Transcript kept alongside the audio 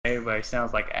everybody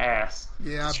sounds like ass.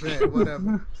 Yeah, I bet.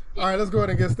 Whatever. All right, let's go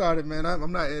ahead and get started, man.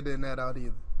 I'm not editing that out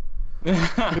either.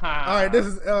 All right, this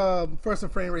is First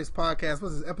and Framerates podcast.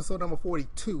 What's this, episode number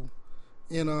 42?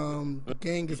 And the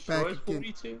gang is back again.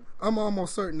 42? I'm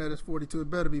almost certain that it's 42. It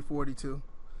better be 42.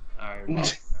 All right. Well,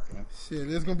 shit,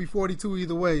 it's gonna be 42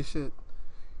 either way. Shit.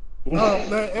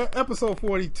 Episode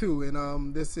 42,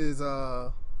 and this is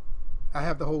I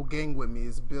have the whole gang with me.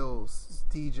 It's Bills, it's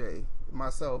DJ,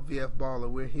 myself, VF Baller.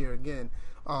 We're here again.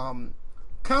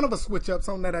 Kind of a switch up,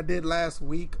 something that I did last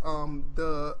week.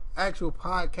 The actual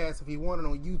podcast, if you want it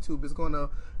on YouTube, is going to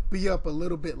be up a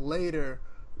little bit later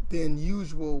than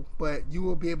usual, but you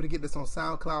will be able to get this on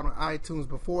SoundCloud and iTunes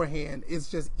beforehand. It's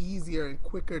just easier and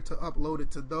quicker to upload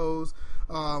it to those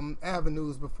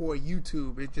avenues before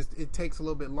YouTube. It takes a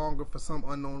little bit longer for some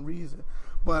unknown reason.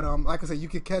 But like I said, you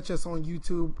can catch us on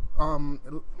YouTube,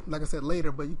 like I said,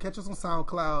 later, but you catch us on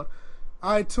SoundCloud,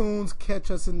 iTunes.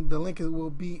 Catch us in the link will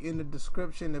be in the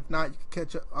description. If not, you can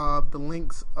catch the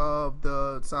links of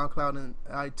the SoundCloud and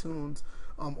iTunes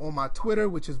on my Twitter,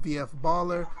 which is VF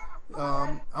Baller.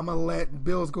 I'm gonna let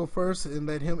Bills go first and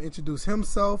let him introduce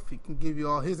himself. He can give you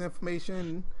all his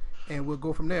information, and we'll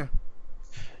go from there.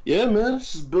 Yeah, man,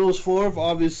 this is Bills Fourth.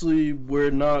 Obviously,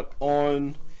 we're not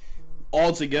on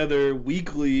all together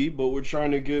weekly, but we're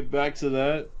trying to get back to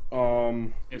that.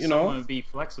 If someone would be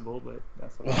flexible, but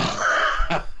that's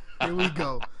okay. Here we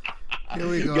go.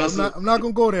 I'm not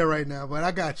gonna go there right now, but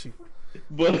I got you.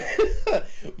 But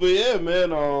yeah,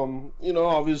 man.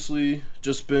 Obviously,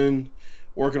 just been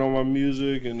working on my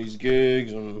music and these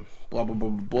gigs and blah blah blah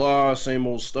blah blah. Same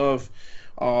old stuff.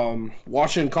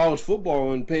 Watching college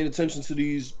football and paying attention to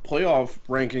these playoff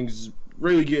rankings is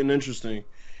really getting interesting.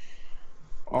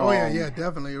 Yeah,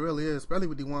 definitely, it really is, especially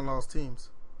with the one-loss teams.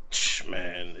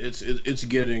 Man, it's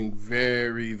getting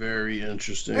very, very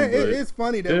interesting. It's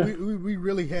funny that we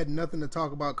really had nothing to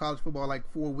talk about college football like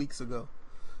 4 weeks ago.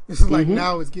 It's like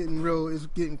now it's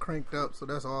getting cranked up, so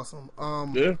that's awesome.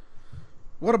 Yeah.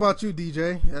 What about you,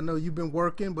 DJ? I know you've been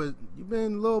working, but you've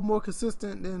been a little more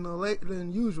consistent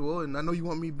than usual, and I know you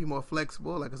want me to be more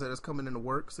flexible. Like I said, it's coming in the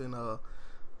works, and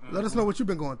let us know what you've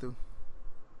been going through.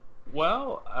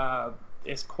 Well,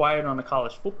 it's quiet on the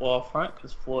college football front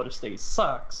because Florida State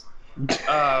sucks.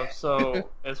 So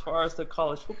as far as the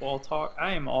college football talk,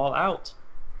 I am all out.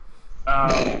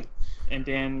 And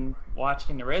then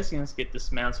watching the Redskins get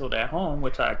dismantled at home,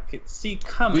 which I could see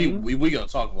coming. We gonna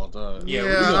talk about that. Yeah,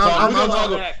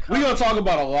 we're gonna talk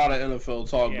about a lot of NFL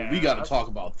talk, but we gotta talk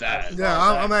about that. Yeah,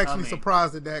 I'm actually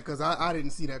surprised at that because I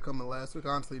didn't see that coming last week. I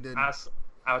honestly didn't.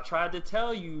 I tried to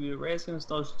tell you the Redskins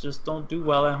just don't do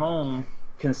well at home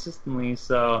consistently.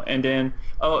 So, and then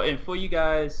and for you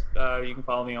guys, you can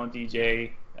follow me on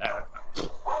DJ.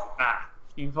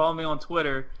 You can follow me on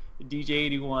Twitter,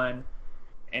 DJ81.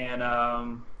 And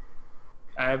I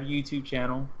have a YouTube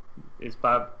channel. It's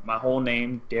by my whole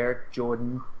name, Derek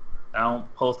Jordan. I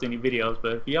don't post any videos,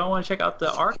 but if y'all want to check out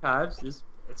the archives,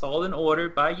 it's all in order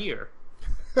by year.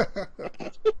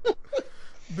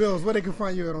 Bills, where they can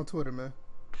find you at on Twitter, man?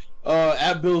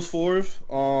 At Bills Fourth.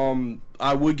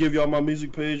 I would give y'all my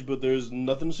music page, but there's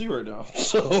nothing to see right now,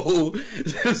 so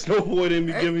there's no point in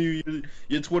me giving you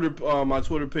your Twitter, my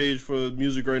Twitter page for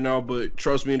music right now. But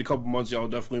trust me, in a couple months, y'all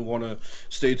definitely want to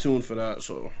stay tuned for that.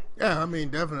 So yeah, I mean,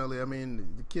 definitely. I mean,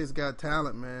 the kid's got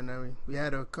talent, man. I mean, we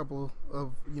had a couple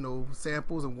of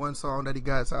samples and one song that he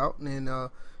got out, and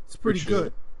it's pretty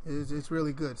good. It's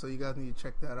really good, so you guys need to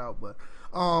check that out. But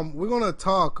we're going to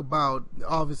talk about,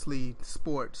 obviously,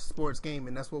 sports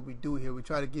gaming. That's what we do here. We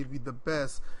try to give you the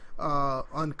best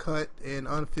uncut and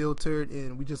unfiltered,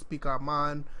 and we just speak our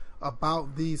mind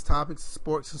about these topics,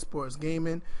 sports and sports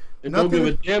gaming. And don't give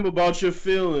a damn about your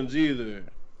feelings either.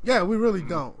 Yeah, we really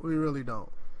don't. We really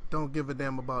don't. Don't give a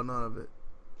damn about none of it.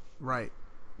 Right.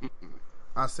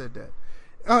 I said that.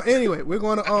 Anyway, we're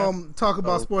going to talk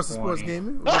about sports and sports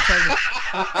gaming.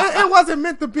 It wasn't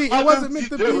meant to be. It wasn't meant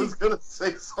to be. Was gonna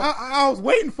say something. I was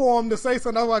waiting for him to say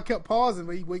something. That's why I kept pausing,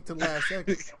 but he waited till the last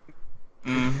second.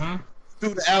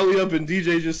 Threw the alley up, and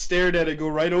DJ just stared at it go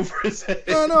right over his head.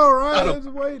 I know, right? I was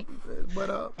waiting. But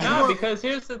no, because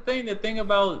here's the thing. The thing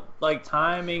about like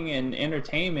timing and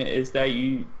entertainment is that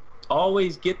you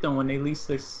always get them when they least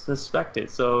suspect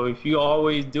it. So if you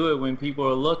always do it when people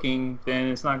are looking, then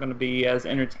it's not going to be as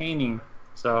entertaining.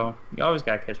 So you always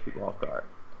got to catch people off guard.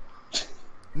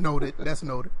 Noted. That's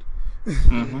noted.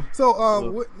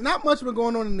 So not much been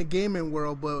going on in the gaming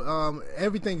world, but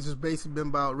everything's just basically been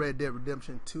about Red Dead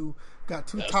Redemption 2. Got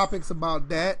two topics about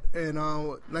that, and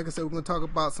like I said, we're going to talk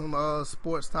about some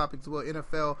sports topics. Well,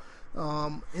 NFL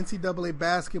NCAA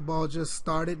basketball just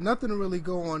started. Nothing to really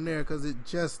go on there because it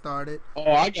just started.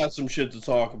 Oh, I got some shit to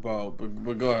talk about,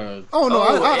 but go ahead. Oh no,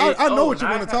 I know what you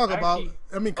want to talk about.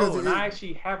 I mean, because I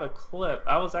actually have a clip.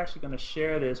 I was actually going to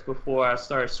share this before I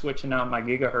started switching out my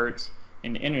gigahertz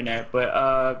in the internet. But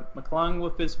McClung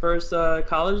with his first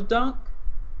college dunk.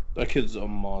 That kid's a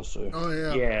monster. Oh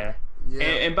yeah. Yeah.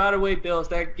 And by the way, Bills,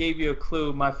 that gave you a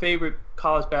clue. My favorite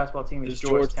college basketball team is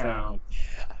Georgetown.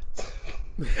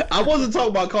 I wasn't talking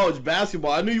about college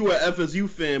basketball. I knew you were an FSU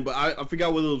fan, but I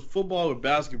forgot whether it was football or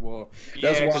basketball.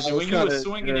 That's why when you were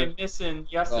swinging and missing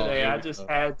yesterday, I just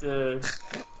had to.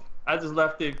 I just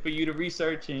left it for you to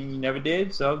research, and you never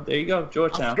did. So there you go,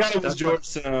 Georgetown. I forgot it was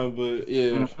Georgetown, but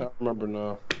yeah, I remember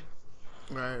now.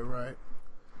 Right.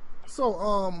 So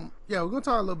we're gonna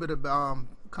talk a little bit about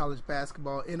college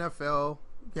basketball, NFL.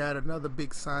 We had another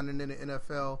big signing in the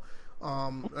NFL.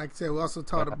 Like I said, we're gonna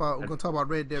talk about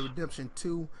Red Dead Redemption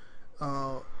 2.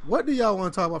 What do y'all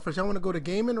want to talk about first? Y'all want to go the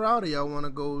gaming route, or y'all want to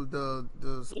go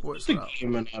the sports route?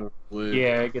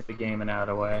 Yeah, get the gaming out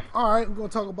of the way. All right, we're gonna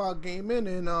talk about gaming,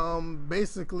 and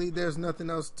basically, there's nothing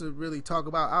else to really talk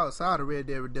about outside of Red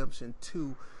Dead Redemption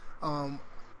 2.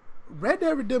 Red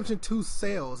Dead Redemption 2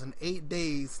 sales in 8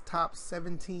 days topped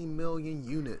 17 million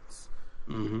units.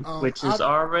 Mm-hmm. Which is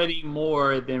already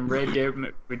more than Red Dead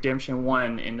Redemption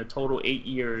 1 in the total 8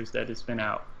 years that it's been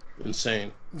out.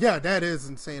 Insane. Yeah, that is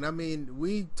insane. I mean,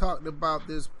 we talked about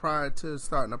this prior to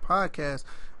starting the podcast.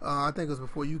 I think it was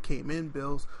before you came in,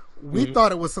 Bills. We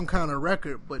thought it was some kind of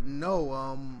record, but no.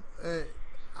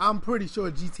 I'm pretty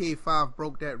sure GTA 5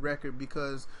 broke that record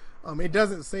because it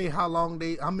doesn't say how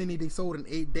many they sold in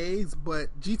 8 days,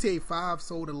 but GTA 5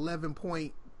 sold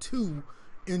 11.2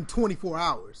 in 24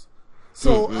 hours.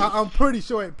 So I'm pretty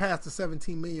sure it passed the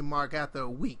 17 million mark after a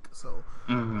week. So,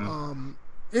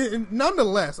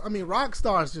 nonetheless, I mean,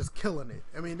 Rockstar is just killing it.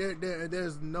 I mean,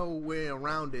 there's no way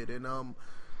around it. And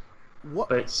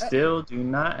but still, do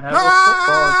not have a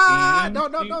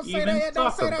football team.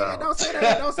 Don't say that. Don't say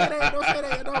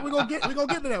that. No, we're gonna get to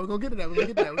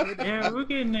that. Yeah, we're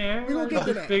getting there. We're gonna get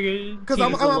to that.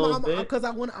 Because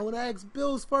I want to ask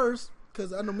Bills first.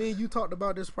 Because I know me and you talked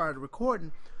about this prior to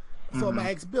recording. So I'm going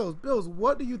to ask Bills,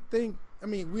 what do you think? I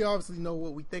mean, we obviously know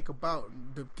what we think about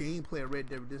the gameplay of Red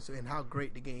Dead Redemption and how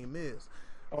great the game is.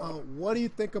 What do you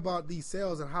think about these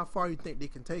sales and how far you think they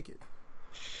can take it?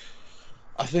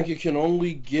 I think it can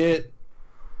only get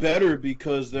better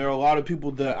because there are a lot of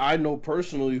people that I know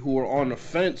personally who are on the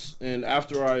fence, and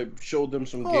after I showed them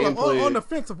some gameplay... On the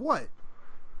fence of what?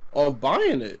 Of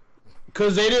buying it.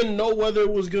 Because they didn't know whether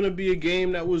it was going to be a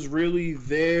game that was really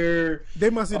their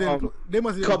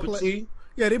cup of tea.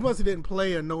 Yeah, they must have didn't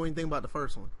play or know anything about the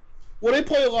first one. Well, they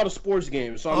play a lot of sports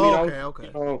games. So,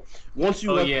 okay. Once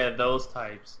you those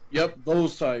types. Yep,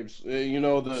 those types.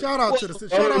 Shout out to the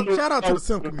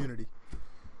sim community.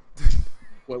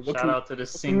 Shout out to the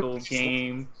single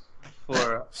game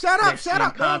for shout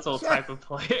out console type of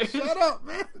players. Shut up,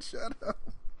 man. Shut up.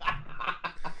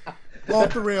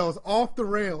 Off the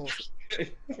rails.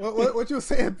 What you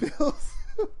saying, Bills?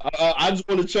 I just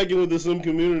want to check in with the sim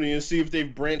community and see if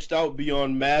they've branched out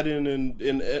beyond Madden and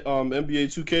NBA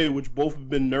 2K, which both have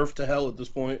been nerfed to hell at this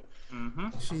point. Mm-hmm.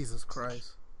 Jesus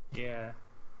Christ. Yeah,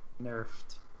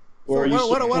 nerfed. So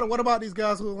what about these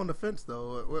guys who are on the fence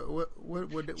though?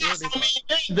 What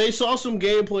they saw some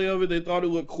gameplay of it. They thought it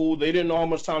looked cool. They didn't know how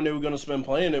much time they were going to spend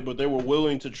playing it, but they were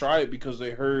willing to try it because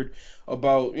they heard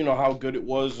about how good it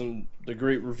was and the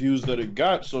great reviews that it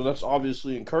got. So that's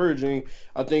obviously encouraging.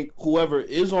 I think whoever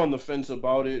is on the fence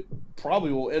about it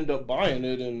probably will end up buying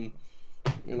it, and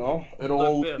it'll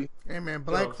only. Hey man,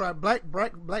 Black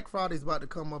Friday's about to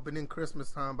come up, and then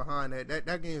Christmas time behind that.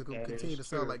 That game is gonna continue to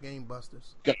sell like game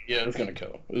busters. Yeah, it's gonna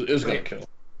kill. It's gonna kill.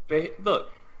 But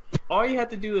look, all you have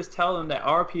to do is tell them that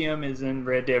RPM is in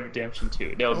Red Dead Redemption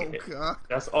 2. They'll get it. God.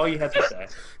 That's all you have to say.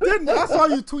 I saw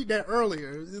you tweet that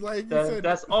earlier.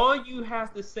 That's all you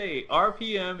have to say.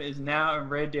 RPM is now in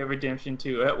Red Dead Redemption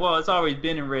 2. Well, it's always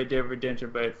been in Red Dead Redemption,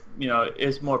 but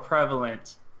it's more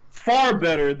prevalent. Far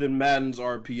better than Madden's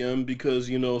RPM because,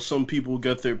 some people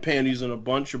get their panties in a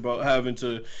bunch about having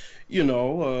to,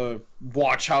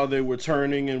 watch how they were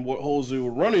turning and what holes they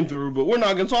were running through, but we're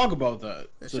not going to talk about that.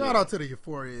 Shout out to the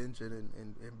Euphoria engine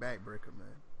and Backbreaker, man.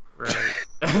 Right.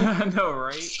 I know,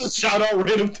 right? Shout out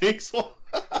random things. What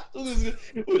are we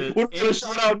gonna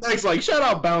shout out next? Like, shout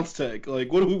out Bounce Tech.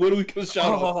 Like, what are we gonna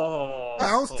shout out?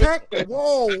 Bounce Tech?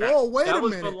 Whoa, wait that a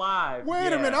minute. Was for live. Wait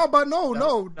a minute.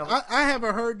 I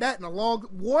haven't heard that in a long.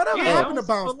 Whatever happened to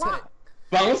Bounce Tech?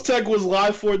 Bounce Tech was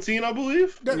live 14, I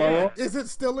believe. Is it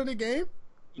still in the game?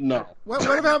 No.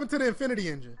 Whatever happened to the Infinity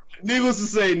engine? Needless to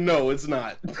say, no, it's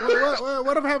not.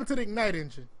 Whatever happened to the Ignite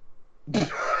engine?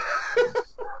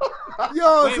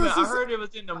 Yo, Wait a minute, I heard it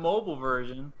was in the mobile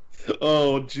version.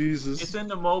 Oh, Jesus. It's in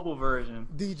the mobile version.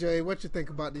 DJ, what you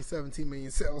think about these 17 million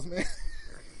sales, man?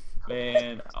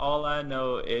 Man, all I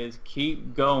know is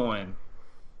keep going.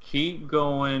 Keep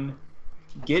going.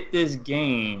 Get this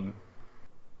game.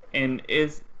 And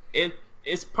it's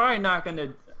probably not going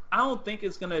to... I don't think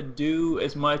it's going to do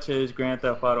as much as Grand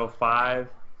Theft Auto 5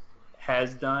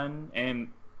 has done. And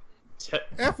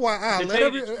FYI,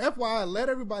 let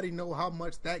everybody know how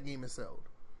much that game has sold.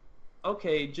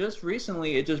 Okay, just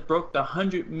recently it just broke the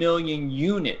 100 million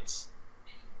units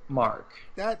mark.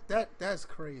 That's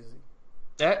crazy.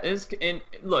 That is, and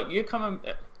look, you're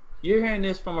hearing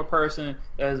this from a person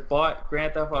that has bought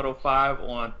Grand Theft Auto 5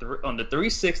 on the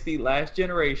 360 last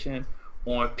generation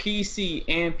on PC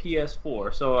and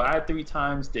PS4. So I 3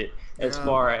 times it as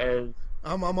far as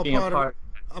I'm a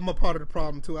part of the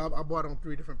problem too. I bought on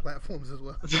 3 different platforms as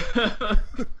well.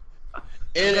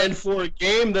 And for a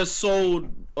game that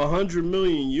sold 100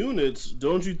 million units,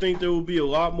 don't you think there will be a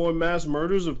lot more mass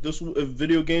murders if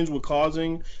video games were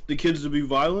causing the kids to be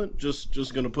violent?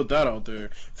 Just gonna put that out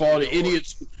there. For all the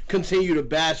idiots who continue to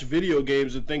bash video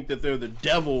games and think that they're the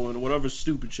devil and whatever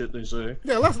stupid shit they say.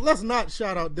 Yeah, let's not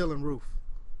shout out Dylan Roof.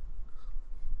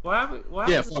 Why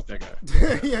fuck that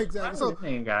guy. Yeah, exactly. So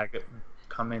guy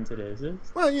come into this.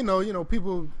 Well, you know,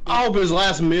 people. I hope his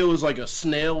last meal is like a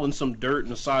snail and some dirt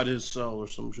inside his cell or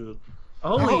some shit.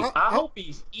 I hope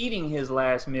he's eating his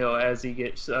last meal as he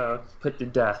gets put to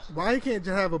death. Why you can't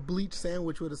just have a bleach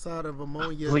sandwich with a side of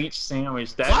ammonia? Bleach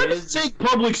sandwich. Why does take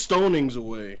public stonings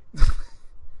away?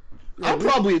 I'll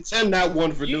probably attend that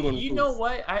one for doing. You know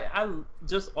what? I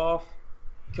just off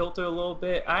kilter a little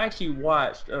bit. I actually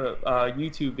watched a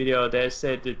YouTube video that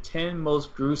said the 10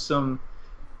 most gruesome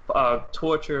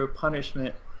torture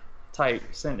punishment type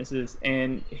sentences,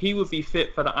 and he would be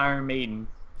fit for the Iron Maiden.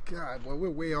 God, boy, we're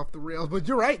way off the rails, but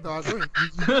you're right, though.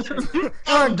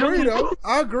 I agree. I agree, though.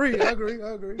 I agree.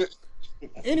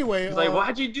 Anyway, he's like,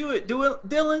 why'd you do it? Do it,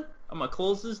 Dylan. I'm gonna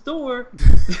close this door.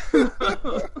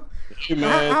 Hey,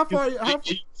 man. How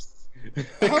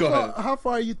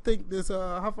far you think this?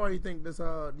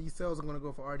 These sales are gonna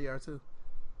go for RDR 2?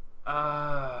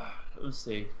 Let's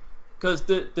see. Because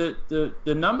the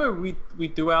number we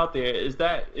threw out there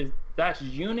that's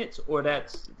units, or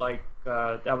that's like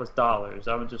that was dollars.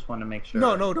 I just want to make sure.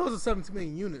 No, those are 17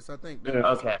 million units, I think.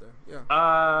 Yeah. Okay.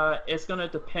 Yeah. It's gonna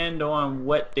depend on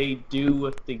what they do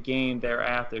with the game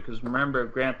thereafter. Because remember,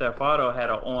 Grand Theft Auto had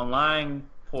an online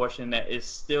portion that is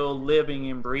still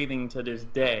living and breathing to this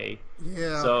day.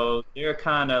 Yeah. So they're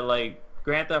kind of like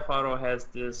Grand Theft Auto has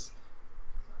this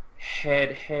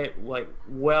head like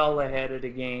well ahead of the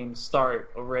game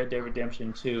start of Red Dead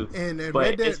Redemption 2.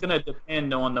 But it's going to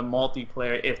depend on the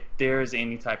multiplayer, if there's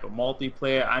any type of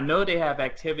multiplayer. I know they have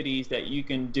activities that you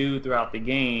can do throughout the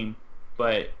game,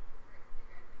 but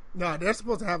no, they're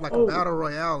supposed to have like a battle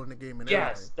royale in the game.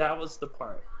 Yes, that was the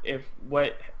part. If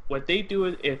what they do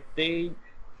is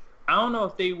I don't know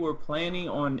if they were planning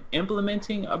on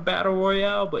implementing a battle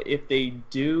royale, but if they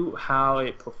do, how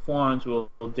it performs will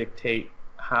dictate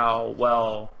how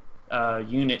well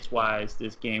units wise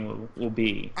this game will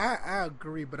be. I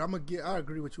agree, but I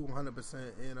agree with you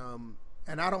 100%,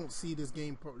 and I don't see this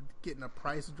game getting a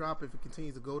price drop if it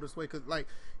continues to go this way. Because like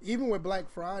even with Black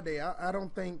Friday, I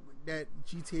don't think that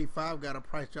GTA 5 got a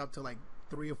price drop till like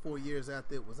 3 or 4 years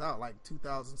after it was out, like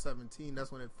 2017.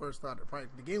 That's when it first started.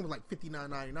 The game was like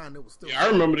 $59.99. It was still. Yeah, I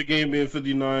remember the game being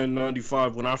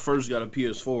 $59.95 when I first got a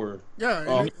PS4.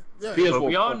 Yeah. But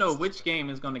we all know which game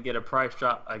is going to get a price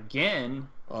drop again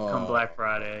come Black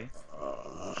Friday.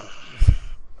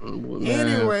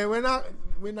 Anyway, we're not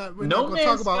going to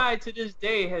talk about. Sky to this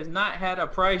day has not had a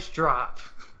price drop.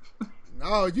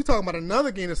 No, you talking about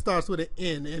another game that starts with an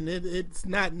N, and it's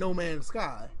not No Man's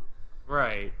Sky.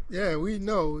 Right. Yeah, we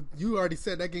know. You already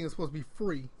said that game is supposed to be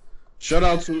free. Shout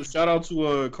out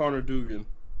to Connor Dugan.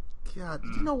 God,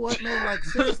 you know what, man? Like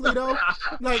seriously though,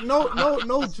 like no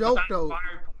joke though.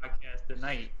 Podcast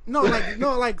tonight. No,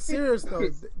 like serious though.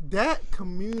 That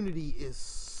community is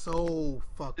so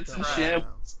fucked up. Right.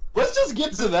 Let's just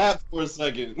get to that for a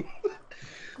second.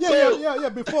 Yeah.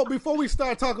 Before we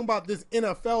start talking about this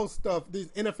NFL stuff, this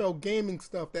NFL gaming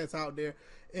stuff that's out there,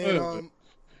 and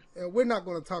we're not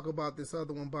going to talk about this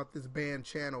other one, about this banned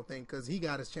channel thing, because he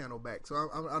got his channel back, so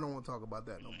I don't want to talk about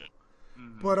that no more.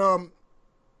 Mm-hmm. But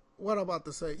what I'm about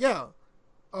to say, go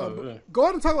ahead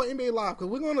and talk about NBA Live,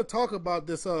 because we're going to talk about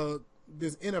this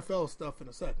this NFL stuff in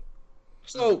a second.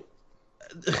 So,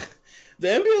 the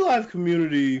NBA Live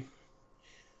community,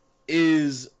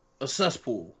 is a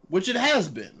cesspool, which it has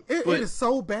been. It is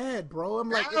so bad, bro. I'm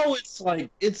like, now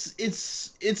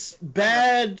it's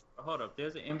bad. Hold up,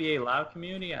 there's an NBA Live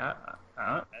community. I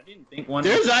didn't think one.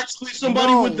 There's actually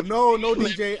somebody with the no,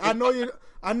 DJ.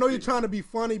 I know you're trying to be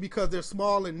funny because they're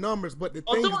small in numbers, but the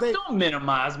things don't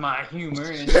minimize my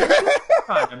humor and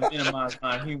trying to minimize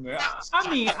my humor.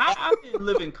 I mean, I've been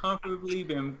living comfortably,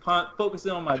 been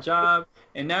focusing on my job,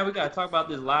 and now we got to talk about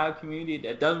this live community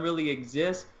that doesn't really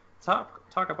exist.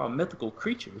 Talk about mythical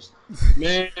creatures.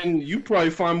 Man, you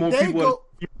probably find more people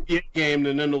in the game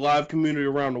than in the live community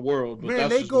around the world. But man,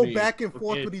 they go back and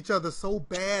forth with each other so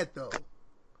bad, though.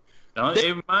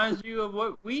 It reminds you of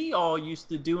what we all used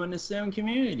to do in the sim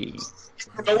community.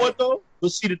 You know what, though?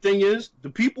 But see, the thing is, the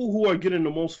people who are getting the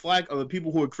most flack are the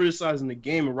people who are criticizing the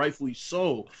game, and rightfully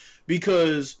so.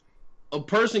 Because a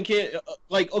person can't...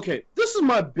 okay, this is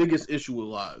my biggest issue with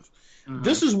live. Mm-hmm.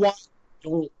 This is why I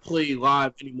don't play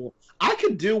live anymore. I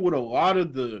could deal with a lot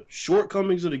of the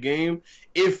shortcomings of the game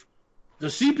if the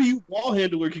CPU ball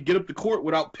handler could get up the court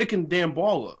without picking the damn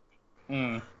ball up.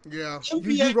 Mm. Yeah,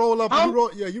 you roll up.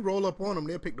 You roll up on them.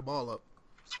 They'll pick the ball up.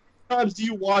 How many times do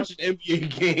you watch an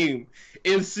NBA game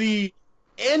and see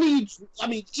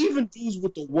even dudes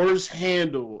with the worst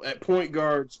handle at point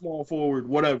guard, small forward,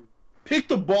 whatever, pick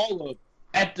the ball up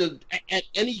at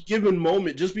any given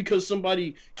moment just because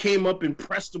somebody came up and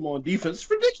pressed them on defense? It's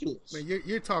ridiculous. Man,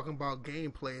 you're talking about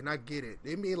gameplay, and I get it.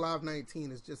 NBA Live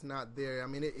 19 is just not there. I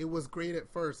mean, it was great at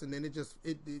first, and then it just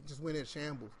went in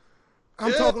shambles.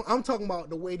 I'm talking about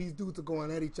the way these dudes are going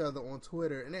at each other on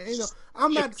Twitter, and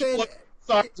I'm not saying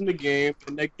sides in the game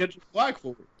and they get you flack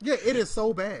for it. Yeah, it is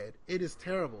so bad. It is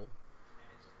terrible.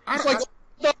 I thought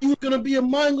you were gonna be a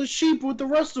mindless sheep with the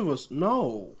rest of us.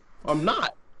 No, I'm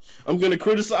not. I'm gonna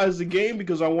criticize the game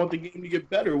because I want the game to get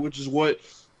better, which is what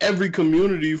every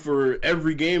community for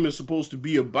every game is supposed to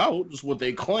be about. Just what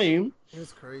they claim.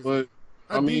 It's crazy. But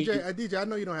DJ, I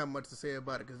know you don't have much to say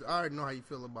about it because I already know how you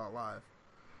feel about live.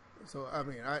 So I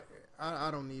mean,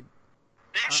 I don't need.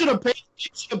 They should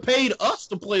have paid us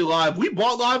to play live. We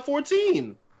bought Live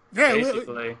 14. Yeah,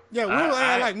 basically.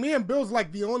 Like me and Bill's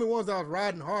like the only ones that was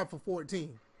riding hard for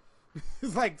 14.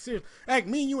 It's like serious. Like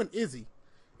me, you, and Izzy.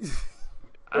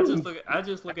 I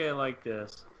just look at it like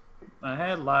this. I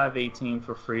had Live 18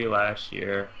 for free last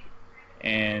year,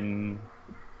 and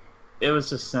it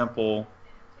was just simple.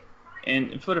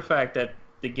 And for the fact that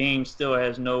the game still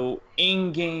has no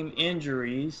in-game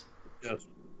injuries. Yes.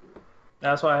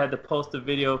 That's why I had to post a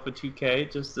video for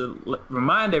 2K just to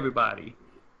remind everybody.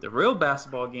 The real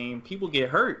basketball game, people get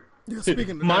hurt. Yeah,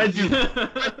 speaking of mind you, the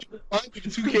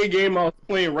 2K game I was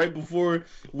playing right before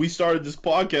we started this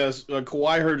podcast,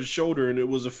 Kawhi hurt his shoulder and it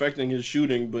was affecting his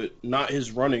shooting, but not his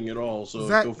running at all. So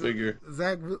go figure.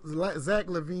 Zach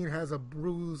LaVine has a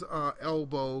bruised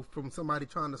elbow from somebody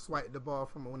trying to swipe the ball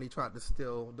from him when he tried to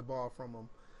steal the ball from him.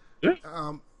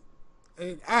 Yeah.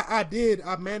 And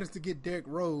I managed to get Derrick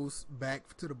Rose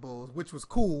back to the Bulls, which was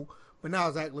cool. But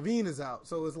now Zach LaVine is out,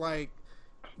 so it's like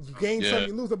you gain something,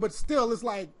 you lose it. But still, it's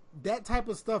like that type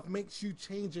of stuff makes you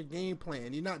change your game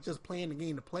plan. You're not just playing the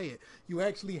game to play it. You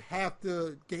actually have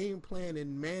to game plan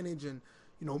and manage and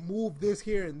move this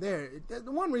here and there.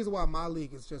 The one reason why my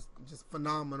league is just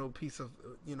phenomenal piece.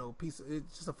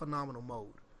 It's just a phenomenal mode.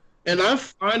 And I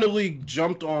finally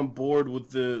jumped on board with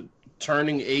the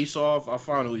turning Ace off. I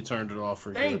finally turned it off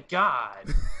for Thank God.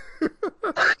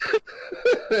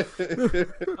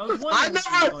 I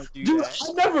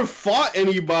never fought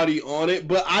anybody on it,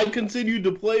 but I continued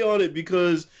to play on it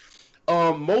because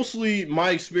mostly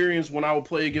my experience when I would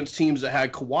play against teams that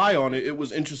had Kawhi on it, it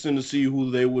was interesting to see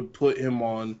who they would put him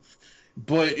on.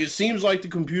 But it seems like the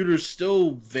computer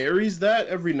still varies that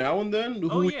every now and then. They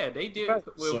do.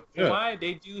 With Kawhi,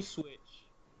 they do switch.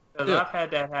 Because I've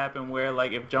had that happen where,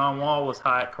 like, if John Wall was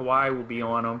hot, Kawhi would be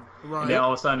on him. Right. And then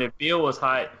all of a sudden, if Beal was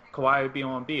hot, Kawhi would be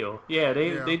on Beal. Yeah,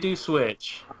 they do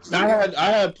switch. I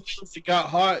had players that got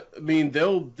hot. I mean,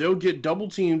 they'll get double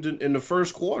teamed in the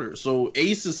first quarter. So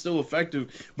Ace is still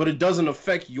effective, but it doesn't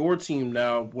affect your team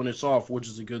now when it's off, which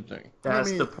is a good thing.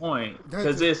 That's the point.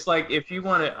 Because it's like if you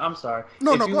want to, I'm sorry,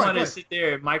 if you want to sit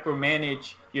there and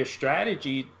micromanage your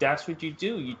strategy, that's what you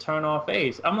do. You turn off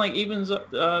Ace. I'm like, even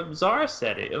Czar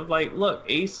said it. It was like, look,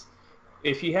 Ace.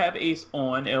 If you have Ace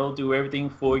on, it'll do everything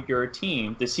for your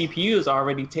team. The CPU is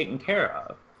already taken care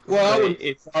of. Well,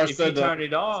 if you turn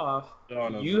it off,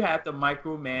 you have to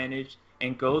micromanage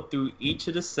and go through each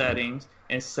of the settings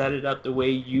and set it up the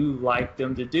way you like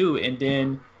them to do. And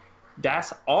then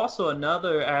that's also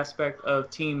another aspect of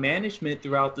team management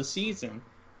throughout the season.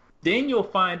 then you'll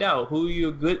find out who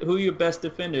your best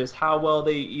defenders, how well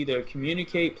they either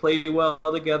communicate, play well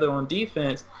together on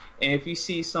defense, and if you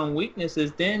see some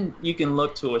weaknesses, then you can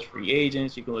look towards free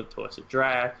agents, you can look towards the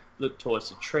draft, look towards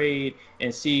the trade,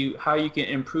 and see how you can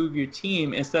improve your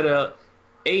team instead of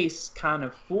Ace kind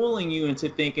of fooling you into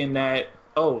thinking that,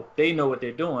 oh, they know what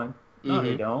they're doing. No,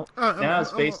 they don't. Now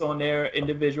it's based on their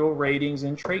individual ratings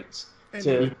and traits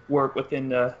to work within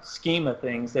the scheme of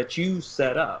things that you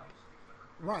set up.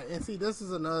 Right, and see, this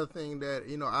is another thing that,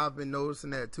 I've been noticing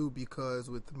that too, because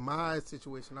with my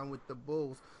situation, I'm with the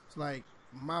Bulls. It's like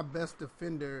my best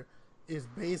defender is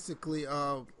basically,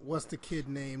 what's the kid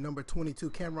name? Number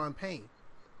 22, Cameron Payne.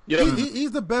 Yeah,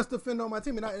 he's the best defender on my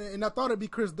team, and I thought it'd be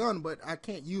Chris Dunn, but I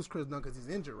can't use Chris Dunn because he's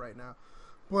injured right now.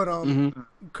 But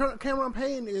Cameron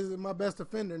Payne is my best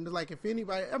defender, and like if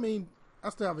anybody, I mean, I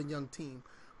still have a young team.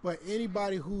 But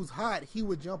anybody who's hot, he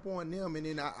would jump on them, and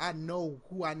then I know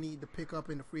who I need to pick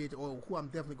up in the free agent, or who I'm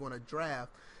definitely going to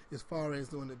draft as far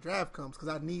as when the draft comes, because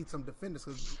I need some defenders.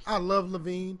 Because I love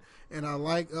Levine, and I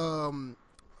like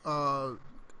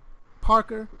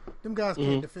Parker. Them guys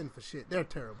can't defend for shit. They're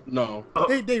terrible. No.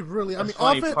 They really, I mean,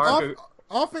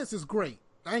 offense is great.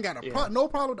 I ain't got no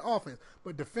problem with the offense.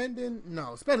 But defending,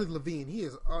 no. Especially Levine.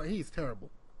 He's terrible.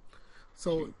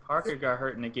 So Parker got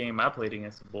hurt in the game I played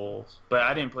against the Bulls, but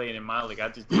I didn't play it in my league. I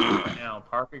just did it right now.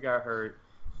 Parker got hurt,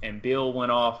 and Bill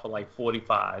went off for like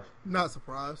 45. Not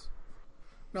surprised.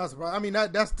 I mean,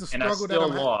 that's the struggle. And I still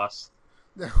lost.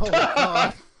 Oh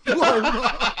God!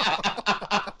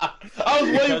 I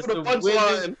was waiting for the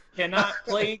punchline. Cannot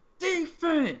play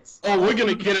defense. Oh, we're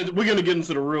gonna get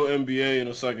into the real NBA in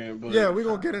a second. But yeah, we're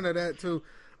gonna get into that too.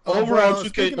 Overall,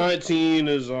 2K19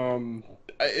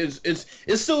 is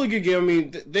it's still a good game. I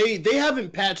mean, they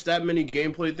haven't patched that many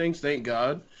gameplay things, thank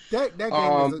God. That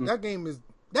game is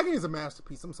a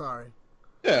masterpiece. I'm sorry.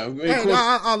 Yeah,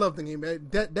 I love the game.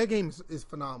 That game is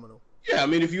phenomenal. Yeah, I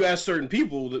mean, if you ask certain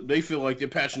people, that they feel like they're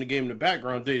patching the game in the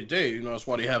background day to day. That's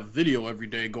why they have video every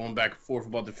day going back and forth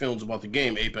about the films about the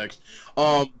game, Apex.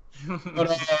 But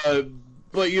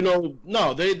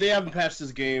no, they haven't patched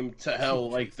this game to hell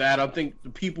like that. I think the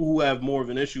people who have more of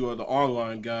an issue are the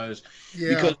online guys,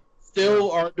 because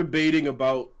still are debating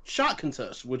about shot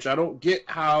contests, which I don't get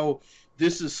how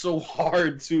this is so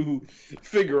hard to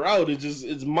figure out.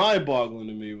 It's mind-boggling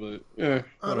to me. But yeah,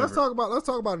 let's talk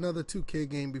about another 2K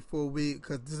game before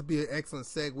because this would be an excellent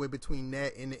segue between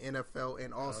that and the NFL,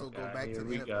 and also go back to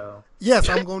the NFL. Go. Yes,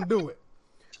 I'm gonna do it.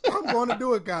 I'm going to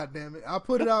do it, goddammit. I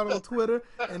put it out on Twitter,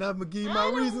 and I'm going to give you my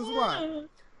reasons why.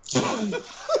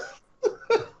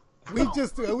 We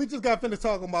just got finished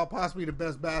talking about possibly the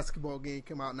best basketball game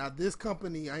come out. Now, this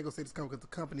company, I ain't going to say this company because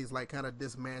the company is like kind of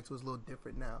dismantled. It's a little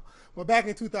different now. But back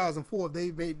in 2004,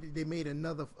 they made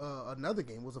another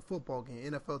game. It was a football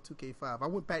game, NFL 2K5. I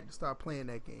went back to start playing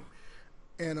that game.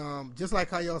 And just like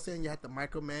how y'all saying you have to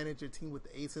micromanage your team with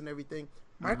the ace and everything,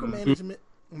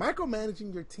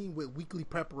 micromanaging your team with weekly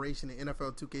preparation in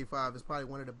NFL 2K5 is probably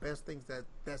one of the best things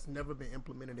that's never been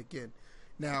implemented again.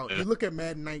 Now, you look at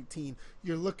Madden 19,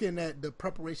 you're looking at the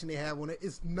preparation they have on it.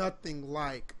 It's nothing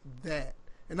like that.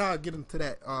 And I'll get into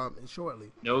that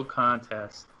shortly. No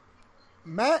contest.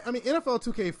 NFL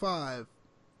 2K5,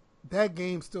 that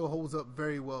game still holds up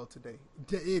very well today.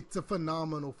 It's a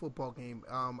phenomenal football game.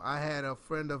 I had a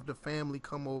friend of the family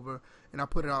come over, and I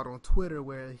put it out on Twitter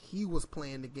where he was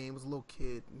playing the game as a little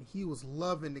kid, and he was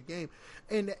loving the game.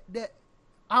 And that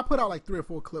I put out like 3 or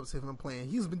 4 clips of him playing.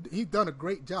 He's done a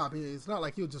great job. It's not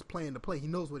like he was just playing to play. He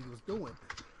knows what he was doing.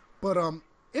 But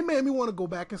it made me want to go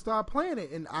back and start playing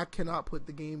it, and I cannot put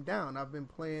the game down. I've been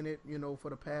playing it, for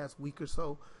the past week or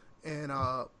so, and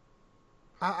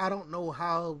I don't know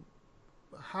how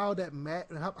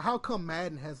come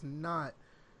Madden has not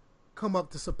come up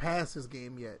to surpass this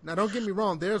game yet. Now, don't get me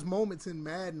wrong. There's moments in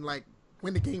Madden, like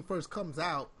when the game first comes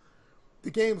out, the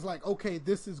game's like, okay,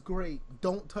 this is great.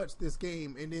 Don't touch this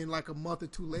game. And then like a month or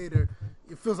two later,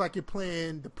 it feels like you're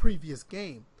playing the previous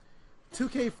game.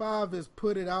 2K5 has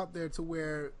put it out there to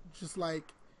where just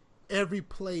like every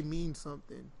play means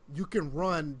something. You can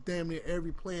run damn near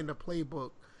every play in the playbook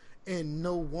and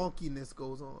no wonkiness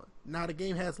goes on. Now, the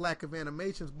game has lack of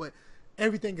animations, but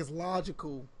everything is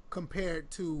logical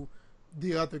compared to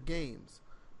the other games.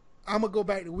 I'm going to go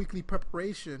back to weekly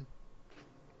preparation.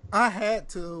 I had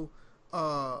to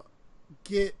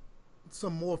get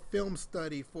some more film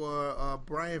study for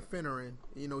Brian Finneran.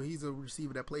 He's a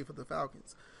receiver that played for the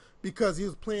Falcons. Because he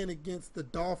was playing against the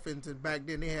Dolphins, and back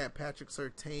then they had Patrick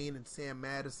Surtain and Sam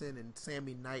Madison and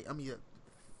Sammy Knight. I mean,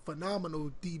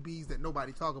 phenomenal DBs that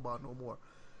nobody talk about no more.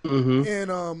 Mm-hmm.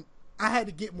 And I had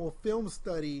to get more film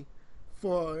study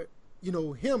for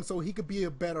him so he could be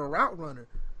a better route runner.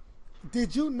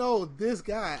 Did you know this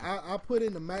guy? I put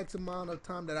in the max amount of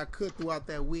time that I could throughout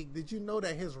that week. Did you know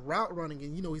that his route running,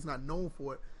 and he's not known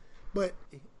for it, but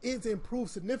it's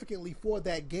improved significantly for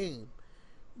that game.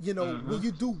 When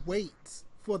you do weights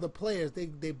for the players,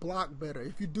 they block better.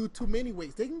 If you do too many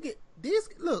weights, they can get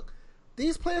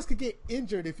these players could get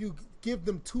injured if you give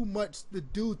them too much to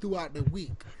do throughout the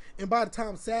week. And by the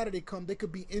time Saturday comes, they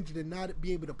could be injured and not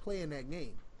be able to play in that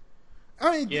game.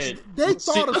 I mean, they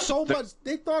thought of so much.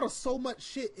 They thought of so much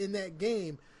shit in that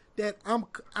game that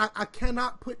I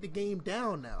cannot put the game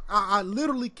down now. I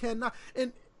literally cannot.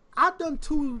 And I've done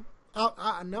two.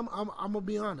 I'm gonna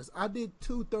be honest. I did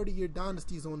 2 30-year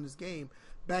dynasties on this game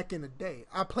back in the day.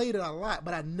 I played it a lot,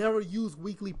 but I never used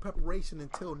weekly preparation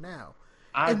until now.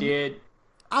 I did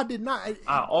not.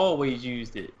 I always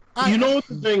used it. What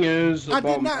the thing is? I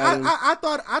did not.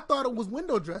 I thought it was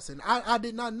window dressing. I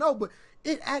did not know, but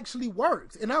it actually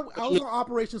works. And I was on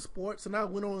Operation Sports, and I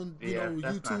went on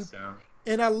YouTube,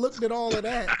 and I looked at all of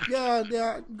that. Yeah,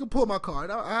 you can pull my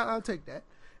card. I'll take that.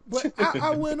 But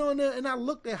I went on there and I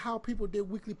looked at how people did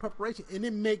weekly preparation, and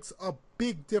it makes a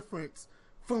big difference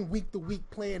from week to week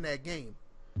playing that game.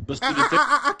 But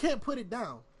I can't put it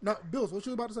down. Now, Bills, what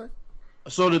you about to say?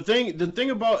 So the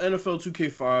thing about NFL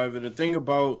 2K5 and the thing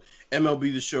about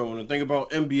MLB The Show and the thing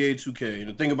about NBA 2K and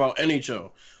the thing about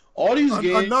NHL, all these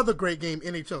games. Another great game.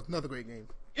 NHL, another great game.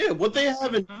 Yeah, what they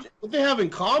have in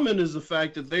common is the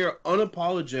fact that they are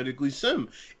unapologetically sim,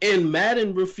 and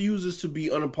Madden refuses to be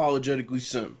unapologetically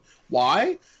sim.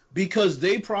 Why? Because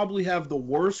they probably have the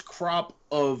worst crop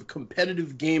of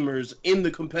competitive gamers in the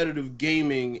competitive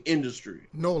gaming industry.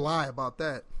 No lie about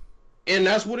that. And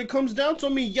that's what it comes down to. I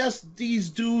mean, yes, these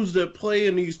dudes that play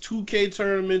in these 2K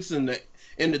tournaments and the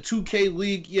 2K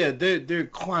league, yeah, they're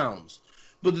clowns.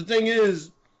 But the thing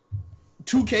is,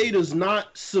 2K does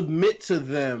not submit to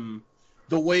them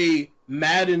the way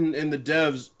Madden and the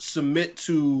devs submit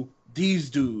to these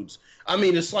dudes. I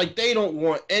mean, it's like they don't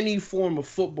want any form of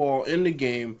football in the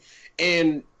game.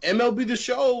 And MLB The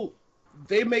Show,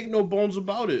 they make no bones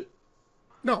about it.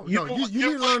 No, you need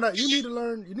to learn that. You need to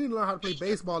learn how to play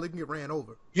baseball. They can get ran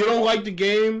over. You don't like the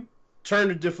game? Turn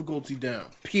the difficulty down.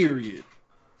 Period.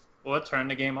 Or turn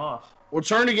the game off.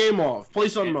 Play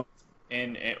something else.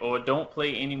 Or don't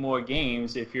play any more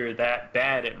games if you're that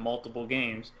bad at multiple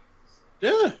games.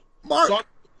 Yeah. Mark.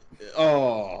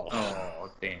 Oh,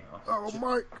 damn. Oh,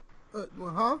 Mark. What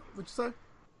you say?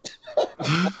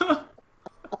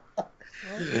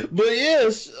 But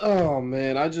yes. Oh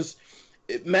man,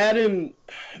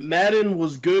 Madden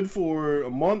was good for a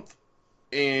month,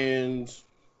 and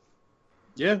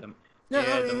yeah.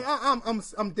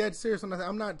 I'm dead serious on that.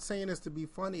 I'm not saying this to be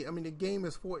funny. I mean, the game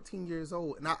is 14 years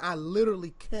old, and I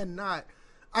literally cannot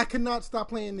stop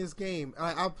playing this game.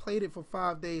 I've played it for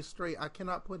 5 days straight. I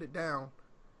cannot put it down.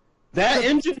 That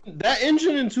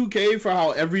engine in 2K for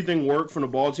how everything worked, from the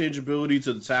ball changeability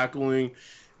to the tackling,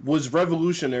 was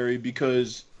revolutionary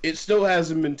because it still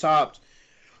hasn't been topped.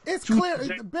 It's clear,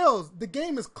 Bills. The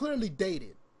game is clearly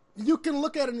dated. You can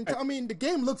look at it. The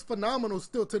game looks phenomenal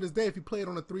still to this day if you play it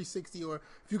on a 360 or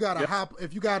if you got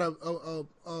a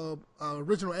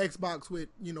original Xbox with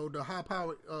the high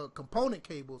powered component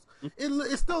cables.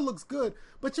 It still looks good,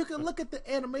 but you can look at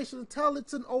the animation and tell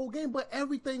it's an old game. But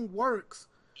everything works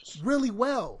really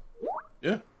well.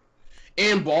 Yeah,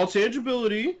 and ball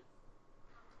tangibility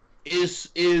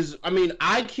is. I mean,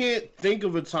 I can't think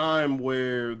of a time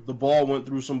where the ball went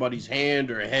through somebody's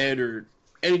hand or head or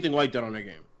anything like that on that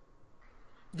game.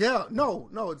 Yeah, no,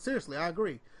 seriously, I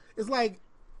agree. It's like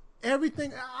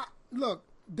everything. Look,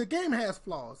 the game has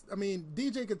flaws. I mean,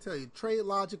 DJ can tell you, trade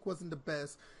logic wasn't the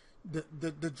best.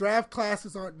 The draft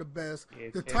classes aren't the best.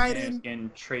 Yeah, the tight end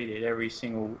getting traded every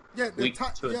single week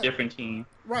to a different team.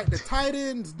 Right, the tight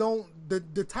ends don't.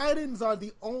 The tight ends are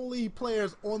the only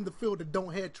players on the field that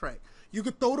don't head track. You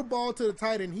could throw the ball to the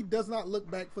tight end. He does not look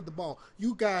back for the ball.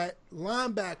 You got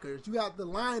linebackers. You got the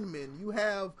linemen. You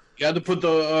had to put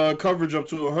the coverage up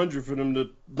to 100 for them to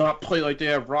not play like they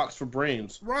have rocks for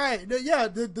brains. Right. Yeah.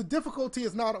 The difficulty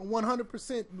is not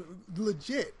 100%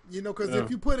 legit. Because if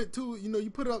you put it you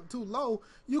put it up too low,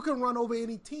 you can run over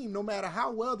any team, no matter how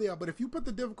well they are. But if you put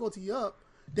the difficulty up,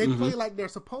 they play like they're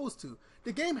supposed to.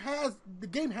 The game has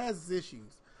its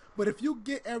issues. But if you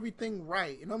get everything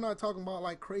right, and I'm not talking about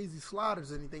like crazy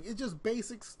sliders or anything, it's just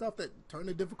basic stuff that turn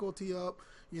the difficulty up,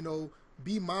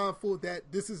 be mindful that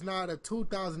this is not a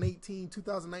 2018,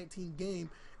 2019 game.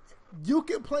 You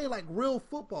can play like real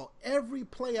football. Every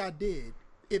play I did,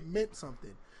 it meant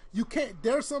something.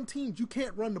 There's some teams you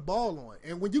can't run the ball on.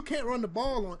 And when you can't run the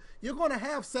ball on, you're going to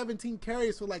have 17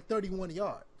 carries for like 31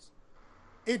 yards.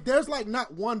 there's like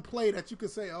not one play that you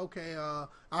could say, okay,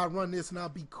 I'll run this and I'll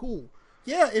be cool.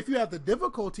 Yeah, if you have the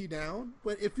difficulty down,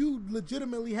 but if you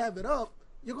legitimately have it up,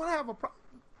 you're gonna have a problem.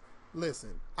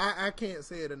 Listen, I can't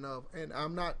say it enough, and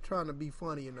I'm not trying to be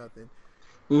funny or nothing.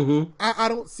 Mm-hmm. I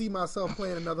don't see myself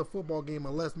playing another football game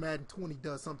unless Madden 20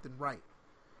 does something right.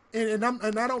 And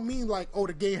I don't mean like, oh,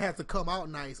 the game has to come out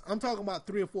nice. I'm talking about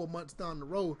 3 or 4 months down the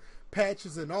road,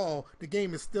 patches and all, the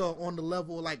game is still on the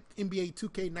level of like NBA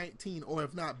 2K19 or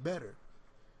if not better.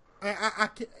 I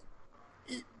can't.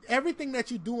 Everything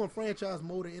that you do in franchise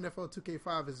mode in NFL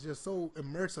 2K5 is just so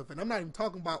immersive, and I'm not even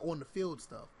talking about on the field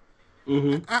stuff.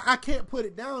 Mm-hmm. I can't put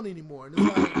it down anymore. And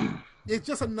it's like it's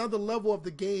just another level of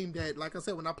the game that, like I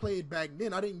said, when I played back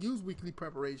then, I didn't use weekly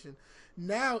preparation.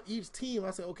 Now each team,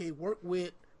 I say, okay, work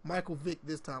with Michael Vick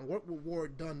this time, work with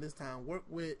Warwick Dunn this time, work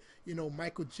with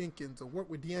Michael Jenkins, or work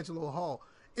with D'Angelo Hall.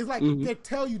 It's like they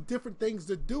tell you different things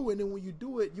to do, and then when you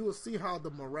do it, you will see how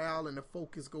the morale and the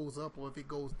focus goes up or if it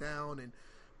goes down. And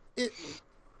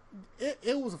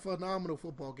it was a phenomenal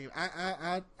football game.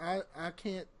 I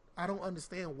don't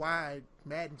understand why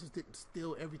Madden just didn't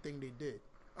steal everything they did.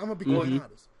 I'm gonna be quite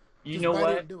honest. You know what?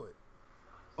 They didn't do it.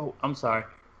 Oh, I'm sorry.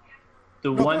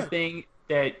 The one thing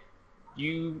that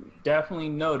you definitely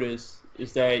notice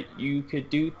is that you could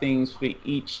do things for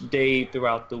each day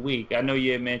throughout the week. I know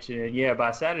you had mentioned,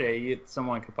 by Saturday,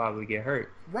 someone could probably get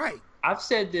hurt. Right. I've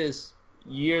said this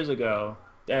years ago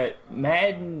that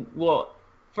Madden,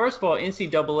 first of all,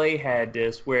 NCAA had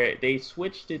this where they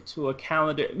switched it to a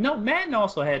calendar. No, Madden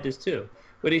also had this too,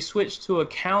 where they switched to a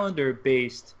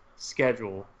calendar-based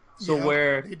schedule. So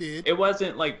where it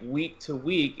wasn't like week to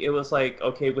week, it was like,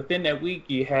 okay, within that week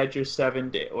you had your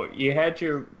 7-day, or you had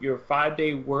your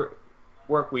 5-day work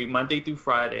week, Monday through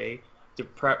Friday, to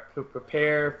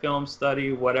prepare, film,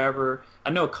 study, whatever.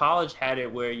 I know college had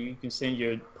it where you can send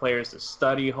your players to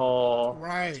study hall,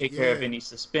 take care of any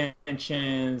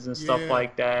suspensions and stuff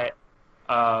like that.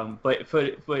 But for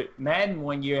Madden,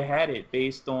 1 year had it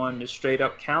based on the straight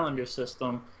up calendar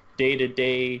system,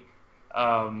 day-to-day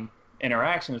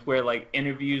interactions where like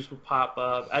interviews would pop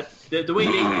up. The way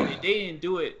they didn't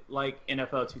do it like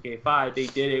NFL 2K5. They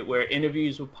did it where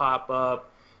interviews would pop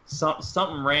up,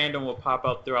 something random would pop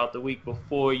up throughout the week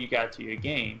before you got to your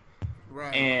game.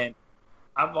 Right. And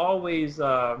I've always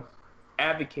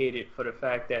advocated for the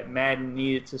fact that Madden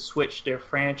needed to switch their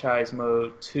franchise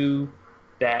mode to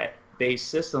that base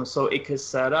system so it could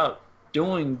set up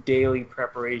doing daily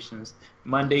preparations,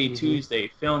 Monday, Tuesday,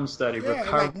 film study,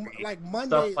 recovery, like Monday,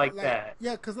 stuff like that.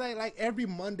 Yeah, because like every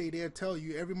Monday they'll tell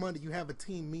you every Monday you have a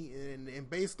team meeting, and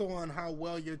based on how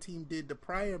well your team did the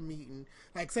prior meeting,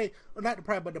 like say, or not the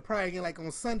prior, but the prior game, like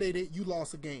on Sunday that you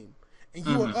lost a game, and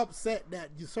you were upset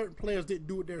that certain players didn't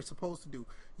do what they're supposed to do.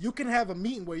 You can have a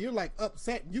meeting where you're like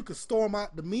upset, and you can storm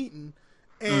out the meeting.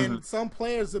 And some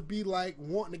players would be like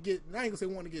wanting to get, I ain't gonna say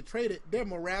wanting to get traded, their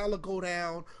morale will go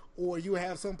down, or you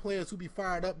have some players who be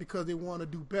fired up because they want to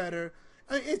do better.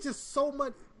 I mean, it's just so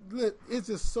much, it's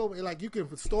just so, like you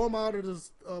can storm out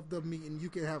of the meeting,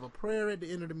 you can have a prayer at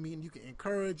the end of the meeting, you can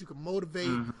encourage, you can motivate,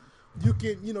 you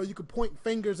can, you can point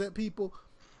fingers at people.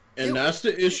 And that's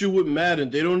the issue with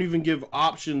Madden. They don't even give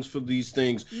options for these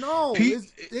things. No,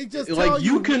 they just like tell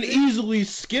you can easily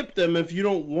skip them if you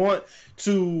don't want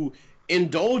to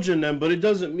indulge in them, but it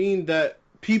doesn't mean that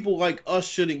people like us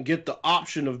shouldn't get the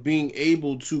option of being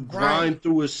able to grind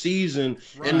through a season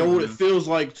and know what it feels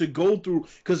like to go through,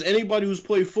 because anybody who's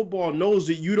played football knows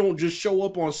that you don't just show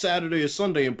up on Saturday or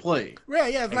Sunday and play. Yeah,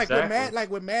 it's like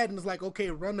with Madden, it's like, okay,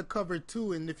 run the cover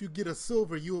 2, and if you get a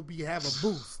silver, you'll have a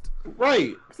boost.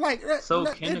 Right. It's like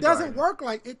it doesn't work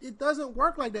like it doesn't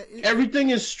work like that.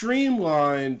 Everything is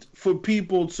streamlined for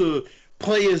people to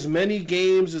play as many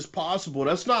games as possible.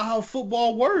 That's not how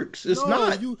football works. It's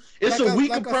not. It's a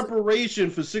week of preparation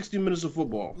for 60 minutes of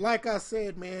football. Like I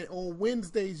said, man, on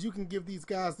Wednesdays you can give these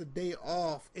guys the day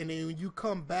off, and then when you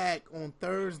come back on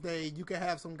Thursday, you can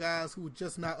have some guys who are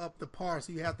just not up to par,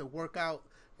 so you have to work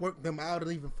them out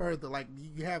even further. Like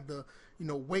you have the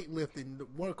weightlifting,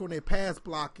 work on their pass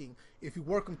blocking. If you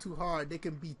work them too hard, they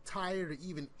can be tired or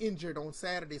even injured on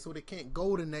Saturday, so they can't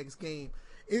go the next game.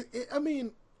 I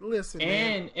mean, listen,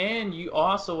 and you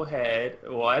also had,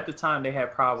 at the time they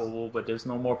had probable, but there's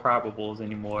no more probables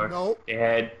anymore. Nope. They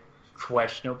had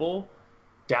questionable,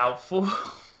 doubtful.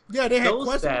 Yeah, they had those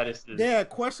statuses. They had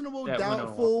questionable,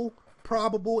 doubtful,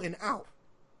 probable, and out.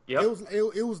 Yep.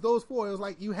 It was those 4. It was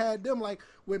like you had them like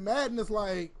with Madden. It's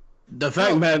like the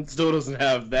fact Madden still doesn't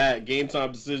have that game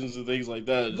time decisions and things like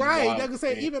that. Right, like I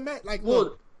say, even Madden, like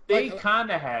they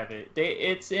kind of have it.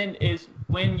 It's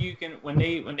when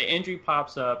the injury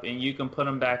pops up and you can put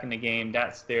them back in the game.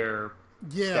 That's their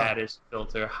status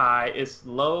filter. High, it's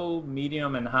low,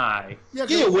 medium, and high.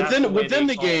 Yeah, within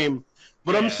the game.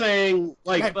 But I'm saying,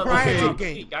 like but prior to the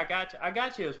game. I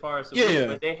got you as far as the week,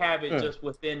 but they have it just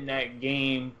within that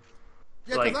game.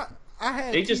 Yeah, like I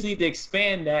had they just need to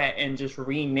expand that and just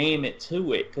rename it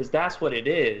to it, because that's what it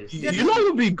is. You know what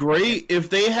would be great if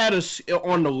they had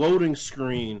on the loading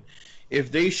screen,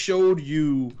 if they showed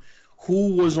you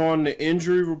who was on the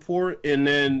injury report, and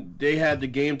then they had the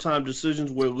game time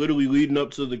decisions where literally leading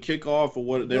up to the kickoff or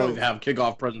what, they don't even have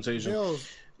kickoff presentation.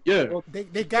 Yeah, well, they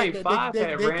got that.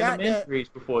 They got injuries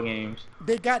before games.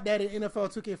 They got that in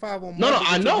NFL 2K5 on no,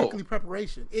 I know. weekly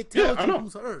preparation. It tells you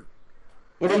who's hurt.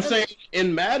 But I'm saying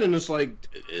in Madden, it's like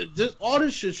all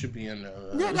this shit should be in there.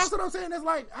 Yeah, that's what I'm saying. It's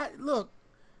like,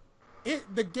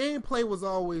 the gameplay was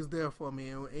always there for me,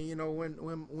 and you know when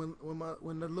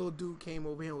the little dude came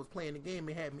over here and was playing the game,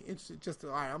 it had me interested. Just to,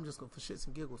 all right, I'm just going for shits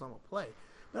and giggles, I'm gonna play.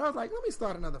 But I was like, let me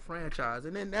start another franchise,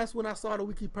 and then that's when I saw the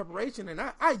weekly preparation, and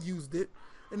I used it,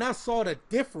 and I saw the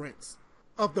difference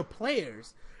of the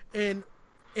players, and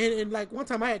like one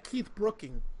time I had Keith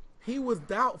Brooking, he was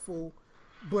doubtful.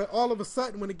 But all of a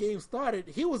sudden, when the game started,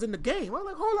 he was in the game. I was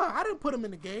like, hold on, I didn't put him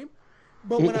in the game.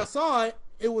 But when I saw it,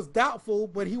 it was doubtful,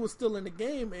 but he was still in the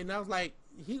game. And I was like,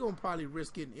 he going to probably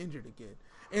risk getting injured again.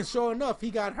 And sure enough,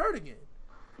 he got hurt again.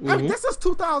 I mean, this is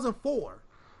 2004.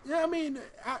 Yeah, I mean,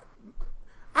 I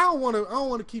don't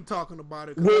want to keep talking about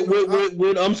it.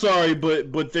 I'm sorry,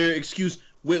 but their excuse,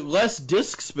 with less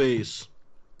disk space.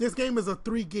 This game is a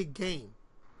 3 gig game.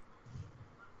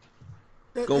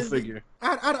 Go figure.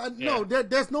 No,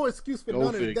 there's no excuse for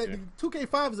none of it.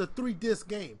 2K5 is a 3-disc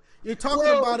game. You're talking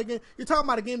about a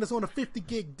game that's on a 50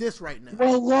 gig disc right now.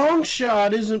 Well,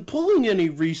 Longshot isn't pulling any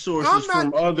resources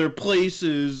from other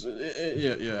places.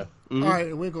 Yeah. Mm-hmm. All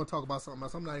right, we're gonna talk about something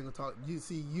else. I'm not even gonna talk. You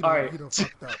see, you don't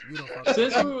fucked up. You don't fucked up.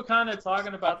 Since we were kind of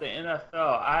talking about the NFL,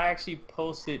 I actually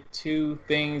posted 2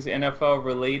 things NFL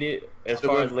related as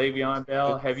far as Le'Veon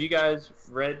Bell. Have you guys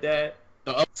read that?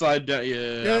 The upside down,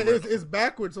 it's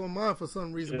backwards on mine for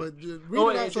some reason, but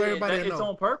read it out so everybody knows. It's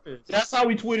on purpose. That's how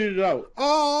we tweeted it out.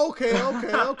 Oh,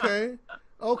 okay.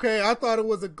 Okay, I thought it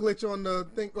was a glitch on the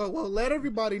thing. Well, let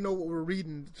everybody know what we're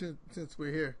reading since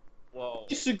we're here. Well,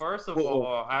 first of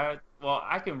all,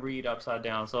 I can read upside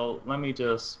down, so let me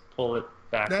just pull it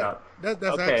back up.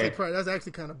 That's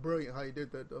actually kind of brilliant how you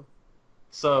did that, though.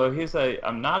 So he said,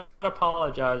 "I'm not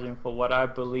apologizing for what I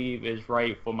believe is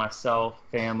right for myself,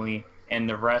 family, and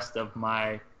the rest of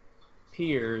my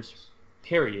peers,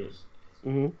 period."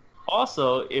 Mm-hmm.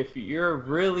 Also, if you're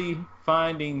really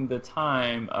finding the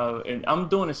time and I'm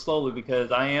doing it slowly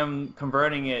because I am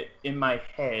converting it in my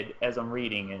head as I'm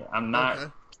reading it. I'm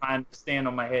not trying to stand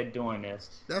on my head doing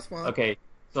this. That's fine. Okay,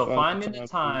 so finding the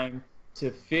time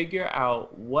to figure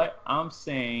out what I'm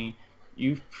saying,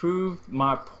 you've proved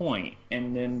my point.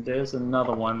 And then there's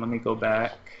another one. Let me go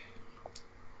back.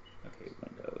 Okay,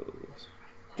 Windows.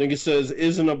 I think it says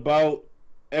isn't about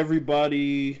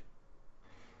everybody.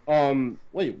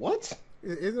 Wait, what?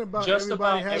 Isn't about just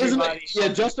everybody about everybody.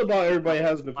 Just about everybody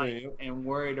has an opinion. And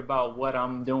worried about what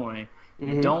I'm doing.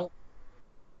 Mm-hmm.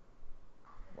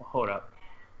 Hold up.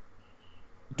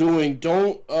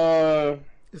 It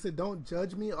said don't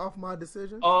judge me off my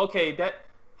decision. Oh, okay.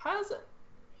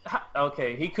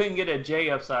 Okay, he couldn't get a J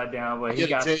upside down, but he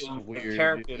got some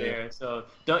character there. So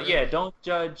don't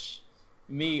judge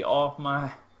me off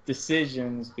my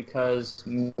decisions because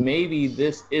maybe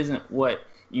this isn't what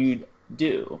you'd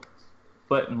do.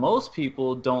 But most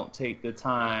people don't take the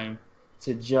time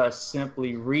to just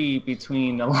simply read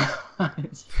between the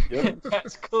lines. Yep.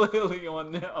 That's clearly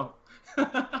on them.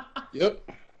 Yep.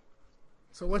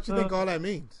 So what you think all that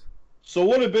means? So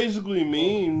what it basically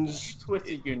means...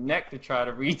 Twisted your neck to try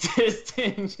to read this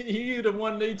thing. You're the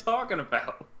one they're talking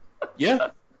about. Yeah.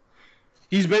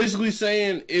 He's basically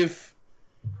saying if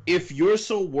you're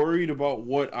so worried about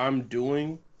what I'm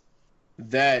doing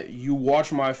that you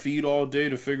watch my feed all day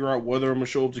to figure out whether I'm going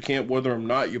to show up to camp, whether I'm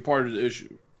not, you're part of the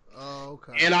issue. Oh,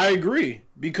 okay. And I agree,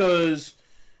 because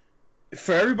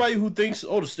for everybody who thinks,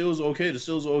 oh, the Steelers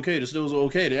are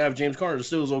okay, they have James Conner, the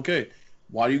Steelers are okay.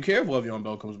 Why do you care if Le'Veon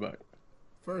Bell comes back?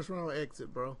 First round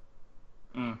exit, bro.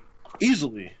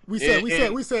 Easily. We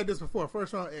said this before.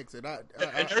 First round exit.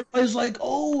 And everybody's like,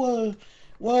 oh,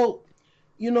 well,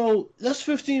 that's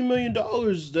 $15 million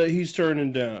that he's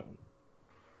turning down.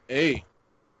 Hey,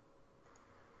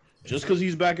 just because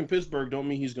he's back in Pittsburgh don't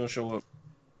mean he's gonna show up.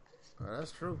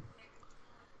 That's true.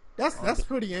 That's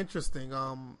pretty interesting.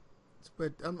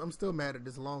 But I'm still mad at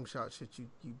this long shot shit you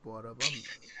brought up.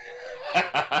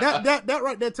 that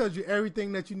right there tells you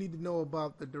everything that you need to know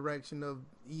about the direction of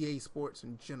EA Sports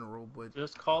in general, but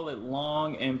Just call it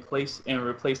long and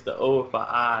replace the O with an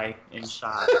I in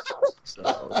shot.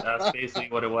 So that's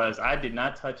basically what it was. I did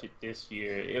not touch it this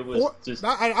year. It was just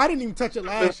I didn't even touch it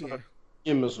last year.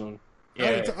 You miss one.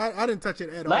 yeah. I didn't touch it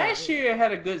at all. Last year it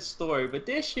had a good story, but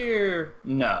this year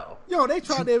no. Yo, they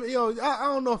tried to. I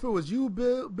don't know if it was you,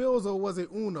 Bills, or was it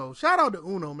Uno. Shout out to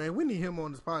Uno, man. We need him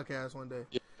on this podcast one day.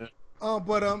 Yeah.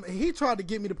 But he tried to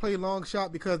get me to play long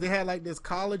shot because they had like this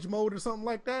college mode or something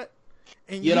like that.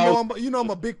 And I'm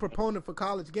a big proponent for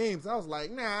college games. I was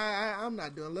like, nah, I'm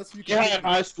not doing. Unless you can. Yeah,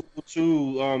 high school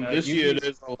too. This year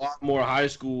there's a lot more high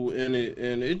school in it,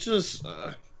 and it just.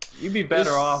 You'd be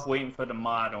better off waiting for the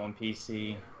mod on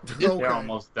PC. They're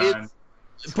almost done.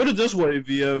 Put it this way,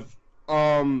 VF.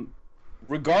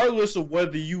 Regardless of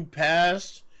whether you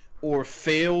passed or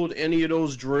failed any of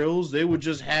those drills, they would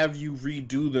just have you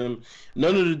redo them.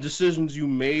 None of the decisions you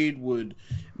made would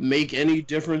make any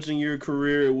difference in your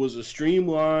career. It was a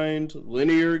streamlined,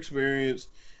 linear experience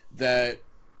that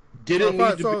didn't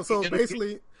need to be. So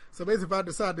basically, if I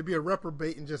decide to be a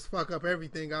reprobate and just fuck up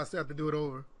everything, I still have to do it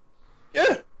over.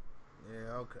 Yeah.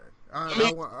 Yeah. Okay.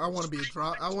 I want to be a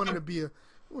drop. I want to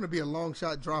be a long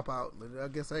shot dropout, but I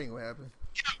guess that ain't gonna happen.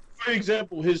 For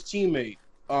example, his teammate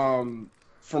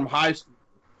from high school,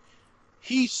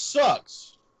 he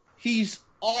sucks. He's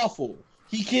awful.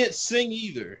 He can't sing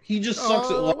either. He just sucks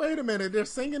at life. Wait a minute, they're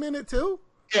singing in it too?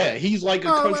 Yeah, he's like a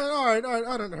country. Man, all right,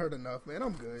 I done heard enough, man.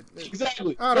 I'm good.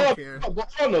 Exactly. I don't care. I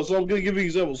don't know, so I'm gonna give you an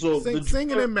example. So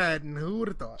singing in Madden, who would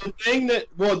have thought? The thing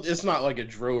it's not like a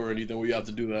drill or anything where you have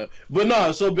to do that. But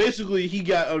no, so basically he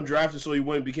got undrafted, so he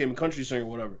went and became a country singer or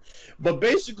whatever. But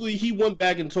basically he went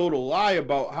back and told a lie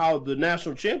about how the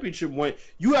national championship went.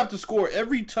 You have to score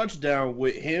every touchdown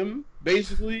with him,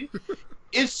 basically.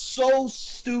 It's so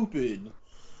stupid.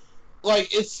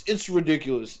 Like, it's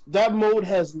ridiculous. That mode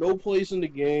has no place in the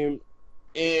game,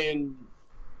 and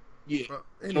yeah.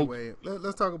 Anyway,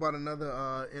 let's talk about another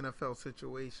NFL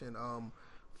situation.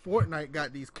 Fortnite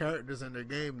got these characters in their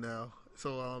game now.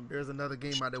 So there's another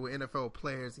game out there with NFL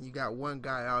players, and you got one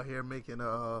guy out here making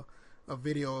a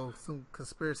video, some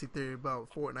conspiracy theory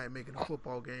about Fortnite making a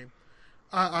football game.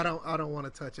 I don't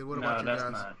want to touch it. What about you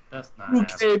guys? That's not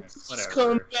 2K, please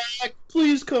come back.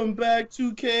 Please come back,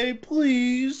 2K,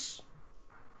 please.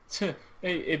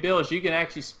 Hey, Bills, you can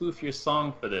actually spoof your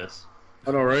song for this.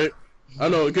 I know, right? I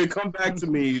know. It could come back to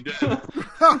me.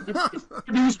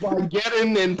 Produced by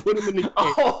Gettin and put him in the game.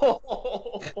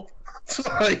 Oh.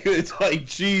 It's like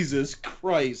Jesus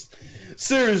Christ.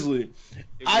 Seriously,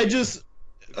 I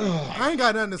ain't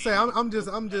got nothing to say. I'm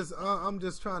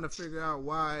just trying to figure out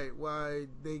why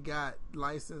they got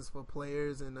license for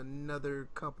players and another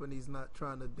company's not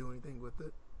trying to do anything with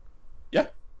it. Yeah.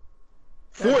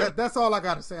 That's all I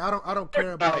gotta say. I don't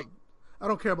care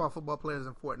about football players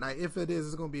in Fortnite. If it is,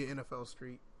 it's gonna be an NFL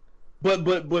street. But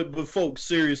folks,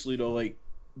 seriously though, like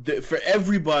for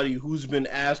everybody who's been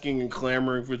asking and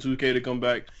clamoring for 2K to come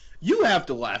back, you have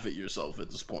to laugh at yourself at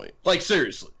this point. Like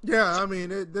seriously. Yeah, I mean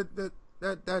that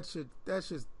shit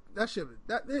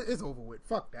it's over with.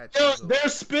 Fuck that. They're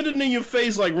spitting in your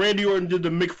face like Randy Orton did to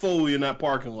Mick Foley in that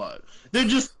parking lot. They're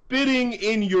just spitting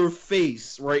in your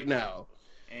face right now.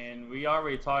 And we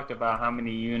already talked about how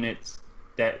many units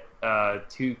that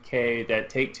 2K, that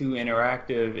Take-Two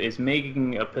Interactive is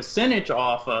making a percentage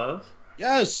off of.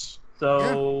 Yes.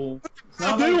 So it's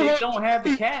not like they don't have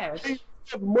the cash. They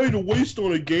have money to waste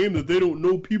on a game that they don't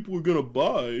know people are gonna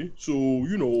buy. So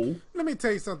Let me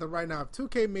tell you something right now. If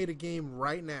 2K made a game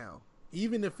right now,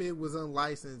 even if it was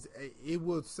unlicensed, it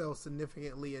would sell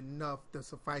significantly enough to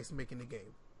suffice making the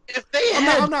game. If they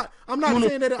had, I'm not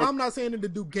saying that to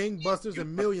do gangbusters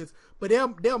and millions, but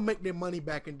they'll make their money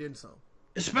back and then some.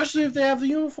 Especially if they have the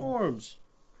uniforms.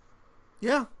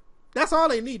 Yeah, that's all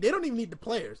they need. They don't even need the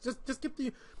players. Just get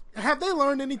the. Have they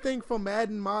learned anything from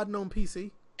Madden modding on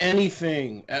PC?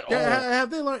 Anything at all? Have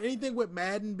they learned anything with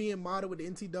Madden being modded with the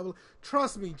NCAA?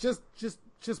 Trust me, just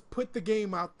put the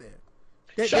game out there.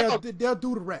 They'll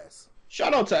do the rest.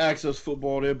 Shout out to Access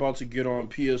Football. They're about to get on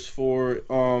PS4.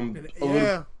 A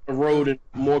little road and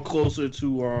more closer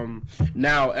to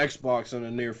now Xbox in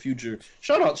the near future.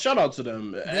 Shout out to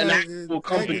them. An actual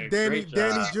company. Danny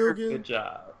Jugan. Good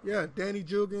job. Yeah, Danny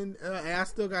Jugan. I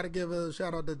still got to give a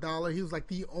shout out to Dollar. He was like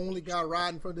the only guy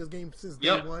riding for this game since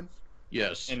day one.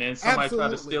 Yes. And then somebody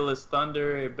tried to steal his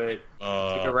thunder, but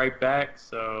took it right back.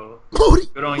 So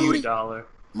good on you, Dollar.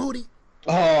 Moody.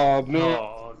 Oh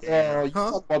man. You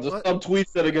talk about the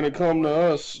subtweets that are gonna come to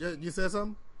us. You said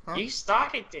something? Huh? You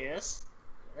started this.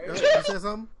 You said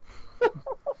something?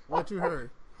 What you heard?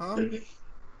 Huh?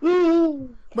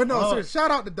 But no, Oh. seriously,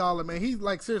 shout out to Dollar, man. He's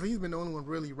like, seriously, he's been the only one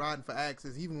really riding for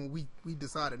Axis, even when we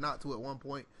decided not to at one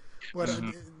point. But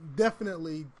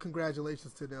definitely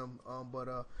congratulations to them.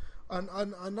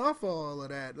 Enough of all of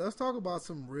that. Let's talk about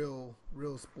some real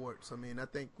sports. I mean, I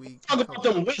think we Talk about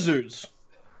them Wizards.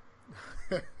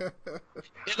 And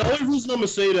the only reason I'm gonna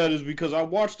say that is because I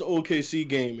watched the OKC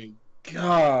game and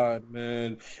God,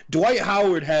 man, Dwight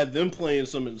Howard had them playing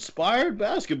some inspired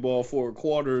basketball for a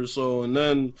quarter or so, and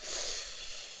then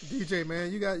DJ,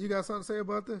 man, you got something to say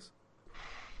about this?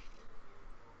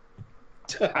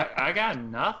 I got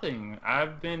nothing.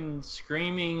 I've been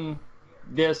screaming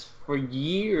this for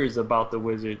years about the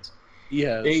Wizards.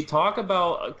 yes, They talk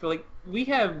about, like, we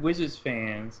have Wizards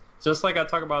fans, just like I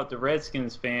talk about the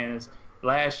Redskins fans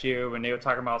last year when they were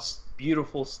talking about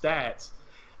beautiful stats.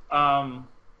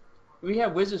 We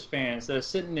have Wizards fans that are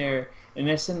sitting there and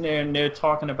they're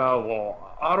talking about,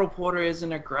 well, Otto Porter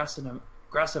isn't aggressive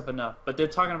enough, but they're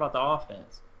talking about the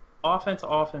offense.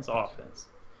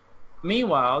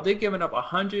 Meanwhile, they're giving up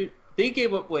 100. They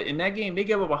gave up what in that game? They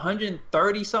gave up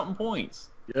 130 something points.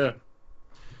 yeah.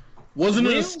 Wasn't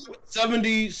it a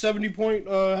 70 point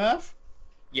half?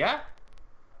 Yeah.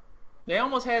 They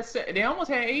almost had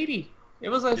 80. It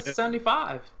was like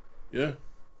 75. Yeah.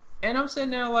 And I'm sitting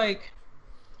there like,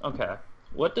 okay,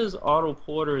 what does Otto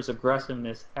Porter's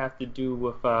aggressiveness have to do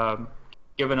with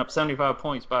giving up 75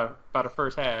 points by the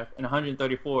first half and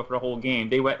 134 for the whole game?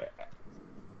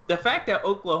 The fact that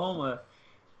Oklahoma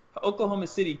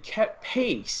City kept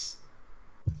pace.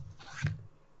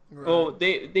 Right. Well,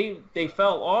 they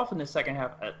fell off in the second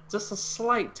half, just a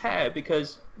slight tad,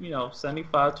 because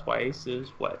 75 twice is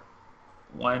what,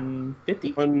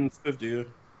 150? 150. Yeah.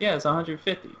 Yeah, it's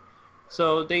 150.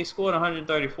 So they scored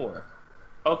 134.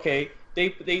 Okay, they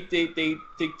took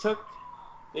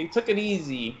it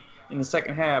easy in the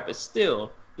second half, but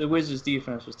still the Wizards'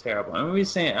 defense was terrible. And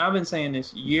I've been saying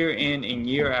this year in and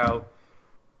year out,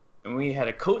 and we had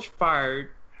a coach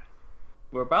fired.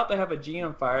 We're about to have a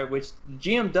GM fired, which the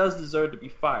GM does deserve to be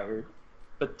fired,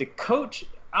 but the coach,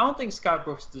 I don't think Scott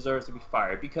Brooks deserves to be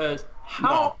fired, because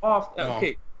how often? No.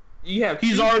 Okay, you have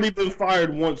He's already been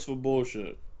fired once for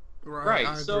bullshit.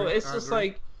 right. So it's just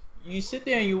like you sit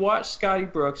there and you watch Scotty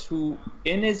Brooks, who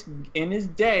in his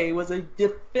day was a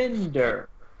defender.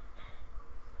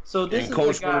 So this And is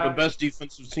coached the one guy. of the best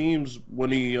defensive teams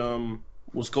when he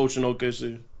was coaching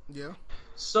OKC. Yeah.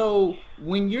 So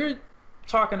when you're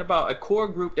talking about a core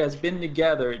group that's been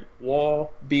together,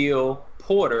 Wall, Beal,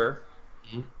 Porter,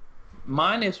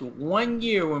 minus 1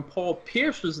 year when Paul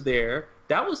Pierce was there,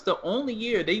 that was the only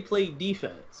year they played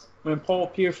defense, when Paul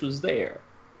Pierce was there.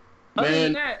 Other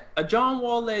than that, a John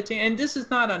Wall-led team, and this is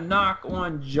not a knock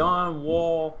on John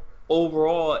Wall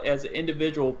overall as an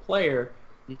individual player,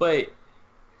 but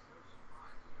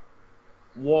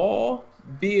Wall,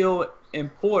 Beal,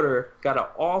 and Porter got to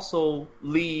also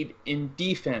lead in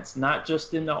defense, not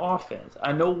just in the offense.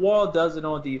 I know Wall does it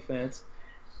on defense.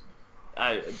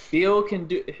 Beal can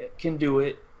do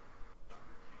it.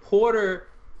 Porter,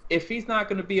 if he's not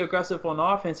going to be aggressive on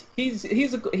offense, he's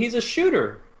a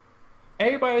shooter.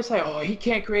 Everybody was like, oh, he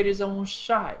can't create his own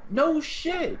shot. No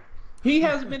shit. He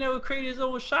hasn't been able to create his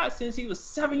own shot since he was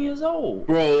 7 years old.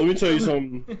 Bro, let me tell you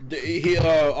something.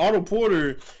 Otto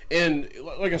Porter, and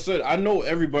like I said, I know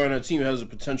everybody on that team has the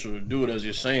potential to do it, as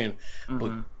you're saying.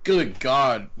 But good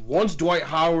God, once Dwight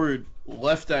Howard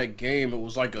left that game, it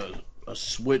was like a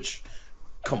switch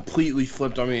completely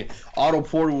flipped. I mean, Otto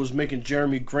Porter was making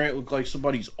Jeremy Grant look like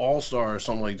somebody's all-star or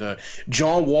something like that.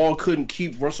 John Wall couldn't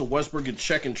keep Russell Westbrook in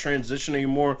check and transition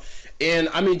anymore. And,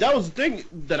 I mean, that was the thing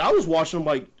that I was watching. I'm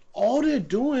like, all they're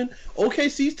doing,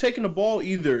 OKC's taking the ball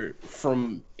either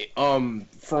from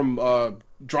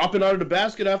dropping out of the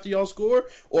basket after y'all score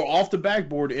or off the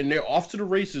backboard, and they're off to the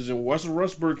races, and Russell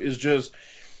Westbrook is just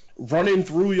running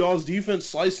through y'all's defense,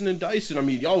 slicing and dicing. I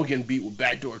mean, y'all getting beat with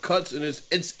backdoor cuts, and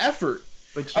it's effort.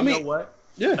 But you know what?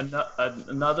 Yeah.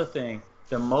 Another thing,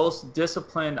 the most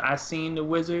disciplined I seen the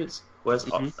Wizards was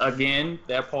again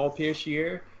that Paul Pierce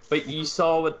year. But you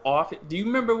saw what offense. Do you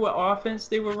remember what offense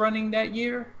they were running that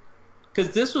year?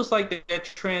 Because this was like that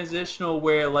transitional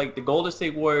where like the Golden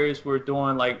State Warriors were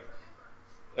doing like,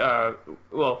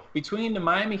 between the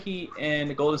Miami Heat and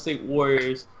the Golden State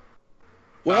Warriors.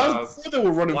 Well, before they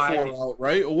were running 4 out,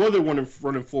 right? Or were they running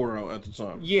 4 out at the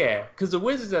time? Yeah, because the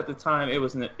Wizards at the time it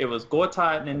was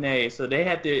Gortat and Nene, so they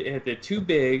had their two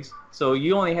bigs. So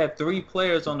you only had 3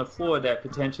 players on the floor that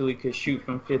potentially could shoot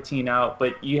from 15 out,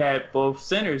 but you had both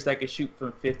centers that could shoot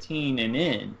from 15 and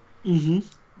in. Mm-hmm.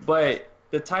 But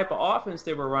the type of offense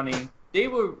they were running, they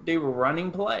were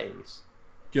running plays.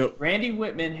 Yep. Randy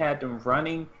Whitman had them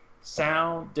running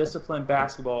sound, disciplined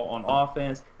basketball on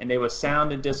offense, and they were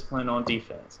sound and disciplined on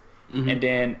defense. And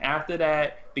then after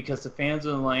that, because the fans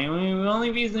were like, the only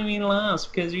reason we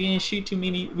lost because we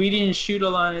didn't shoot a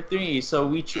lot of threes. So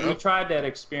we tried that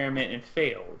experiment and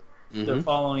failed the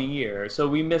following year. So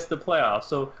we missed the playoffs.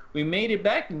 So we made it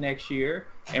back the next year,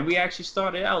 and we actually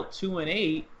started out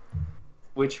 2-8,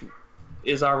 which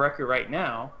is our record right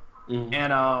now.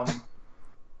 And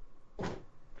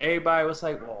everybody was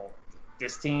like, well,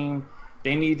 this team,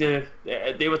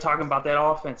 they were talking about that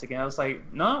offense again. I was like,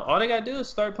 no, all they got to do is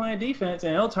start playing defense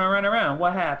and it'll turn right around.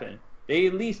 What happened? They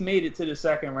at least made it to the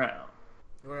second round.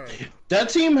 Right. That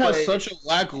team has such a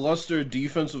lackluster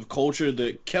defensive culture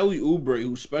that Kelly Oubre,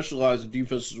 who specialized in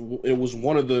defense, it was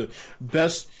one of the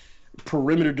best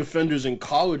perimeter defenders in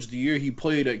college the year he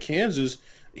played at Kansas.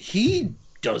 He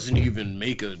doesn't even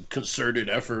make a concerted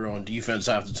effort on defense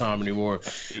half the time anymore.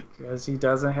 Because he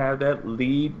doesn't have that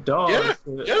lead dog.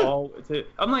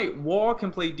 I'm like, Wall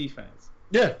can play defense.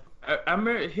 Yeah. I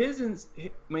remember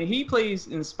when he plays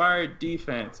inspired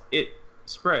defense, it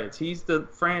spreads. He's the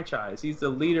franchise. He's the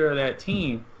leader of that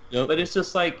team. Yep. But it's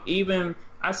just like, even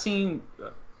I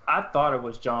thought it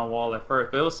was John Wall at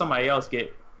first, but it was somebody else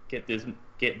get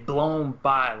blown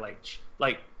by like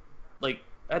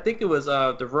I think it was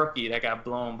the rookie that got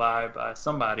blown by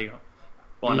somebody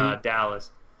on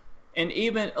Dallas. And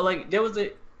even like there was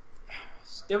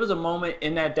a moment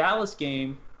in that Dallas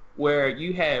game where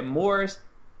you had Morris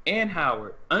and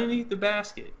Howard underneath the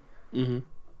basket.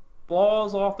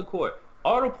 Balls off the court.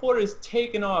 Otto Porter's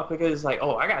taking off because it's like,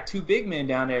 oh, I got two big men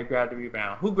down there to grab the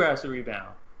rebound. Who grabs the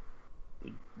rebound?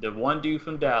 The one dude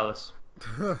from Dallas.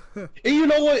 And you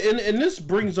know what? And this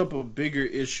brings up a bigger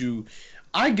issue.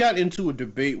 I got into a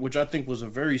debate, which I think was a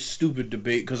very stupid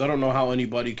debate, because I don't know how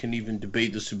anybody can even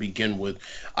debate this to begin with.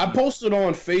 I posted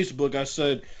on Facebook, I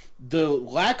said, the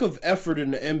lack of effort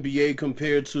in the NBA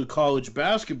compared to college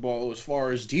basketball as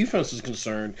far as defense is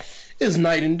concerned is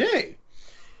night and day.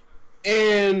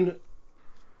 And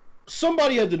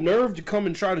somebody had the nerve to come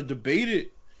and try to debate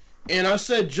it, and I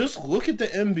said, just look at the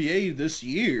NBA this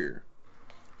year.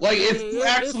 Like, if you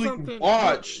actually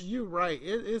watch, you're right.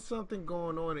 It's something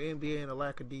going on in the NBA and a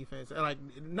lack of defense. And like,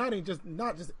 not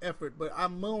just effort, but I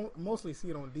mostly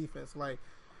see it on defense. Like,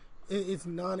 it's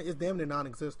damn near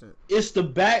non-existent. It's the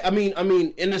back. I mean,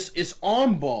 and it's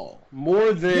on ball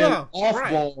more than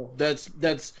off ball. That's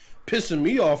pissing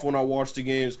me off when I watch the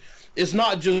games. It's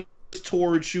not just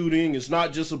torrid shooting. It's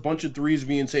not just a bunch of threes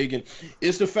being taken.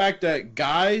 It's the fact that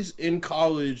guys in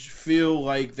college feel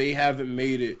like they haven't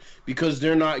made it because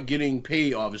they're not getting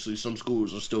paid. Obviously, some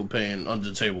schools are still paying under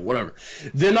the table, whatever.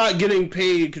 They're not getting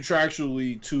paid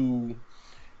contractually to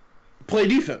play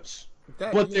defense.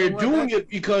 But they're doing it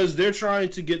because they're trying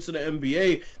to get to the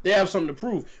NBA. They have something to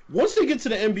prove. Once they get to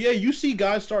the NBA, you see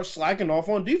guys start slacking off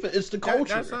on defense. It's the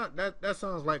culture. That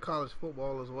sounds like college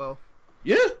football as well.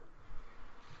 Yeah.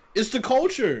 It's the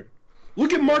culture.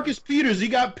 Look at Marcus Peters. He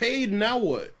got paid, now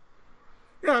what?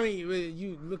 Yeah, I mean,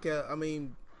 you look at,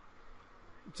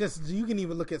 you can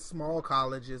even look at small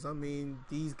colleges. I mean,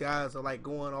 these guys are like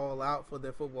going all out for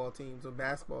their football teams or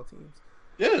basketball teams.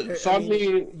 Yeah, so I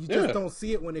mean you just don't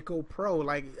see it when they go pro.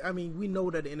 Like, I mean, we know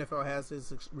that the NFL has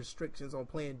its restrictions on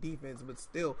playing defense, but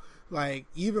still, like,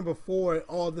 even before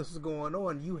all this was going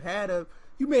on, you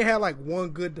may have like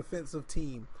one good defensive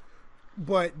team.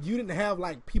 But you didn't have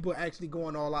like people actually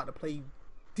going all out to play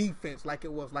defense like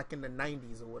it was like in the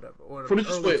 90s or whatever, or the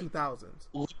early 2000s.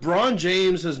 LeBron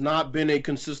James has not been a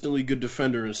consistently good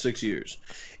defender in 6 years.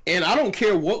 And I don't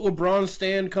care what LeBron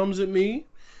stand comes at me.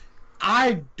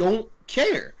 I don't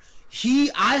care.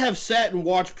 I have sat and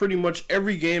watched pretty much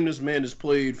every game this man has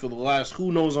played for the last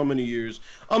who knows how many years.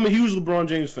 I'm a huge LeBron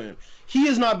James fan. He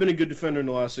has not been a good defender in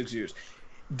the last 6 years.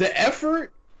 The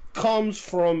effort comes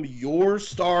from your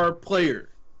star player.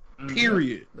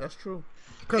 Period. That's true.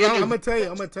 Because I'm gonna tell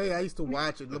you, I used to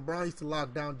watch it. LeBron used to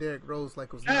lock down Derrick Rose like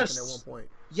it was nothing at one point.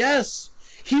 Yes.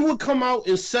 He would come out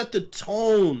and set the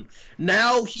tone.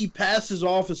 Now he passes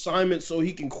off assignments so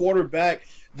he can quarterback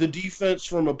the defense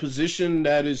from a position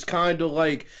that is kind of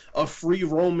like a free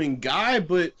roaming guy,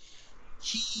 but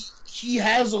he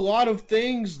has a lot of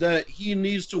things that he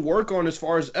needs to work on as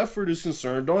far as effort is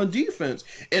concerned on defense.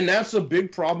 And that's a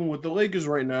big problem with the Lakers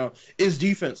right now, is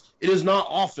defense. It is not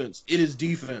offense. It is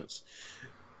defense.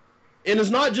 And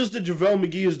it's not just that JaVale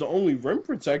McGee is the only rim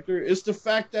protector. It's the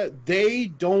fact that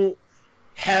they don't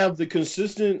have the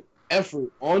consistent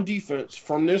effort on defense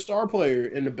from their star player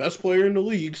and the best player in the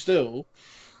league still.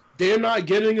 They're not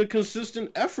getting a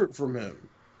consistent effort from him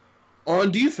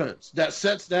on defense that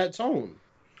sets that tone.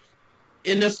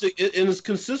 And it's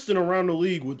consistent around the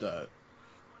league with that.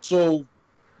 So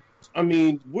I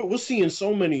mean, we're seeing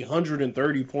so many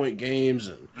 130-point games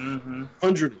and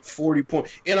 140 point,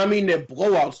 and I mean they're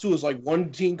blowouts too. It's like one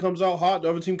team comes out hot, the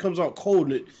other team comes out cold,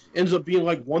 and it ends up being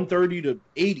like 130 to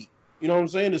 80. You know what I'm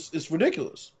saying? It's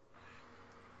ridiculous.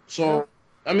 So,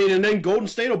 I mean, and then Golden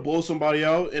State will blow somebody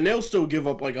out, and they'll still give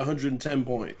up like 110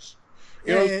 points.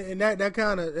 You know? And that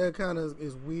kind of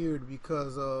is weird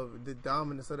because of the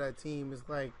dominance of that team. It's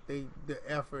like the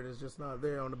effort is just not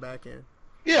there on the back end.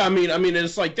 Yeah, I mean,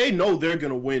 it's like they know they're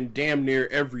gonna win damn near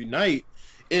every night,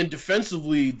 and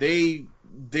defensively they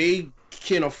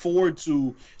can afford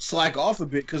to slack off a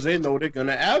bit because they know they're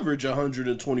gonna average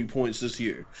 120 points this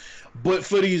year. But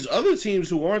for these other teams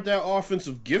who aren't that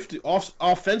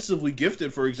offensively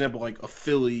gifted, for example, like a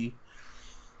Philly,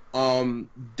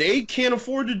 they can't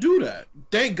afford to do that.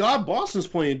 Thank God Boston's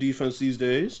playing defense these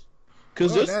days,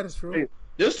 because that is true.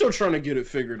 They're still trying to get it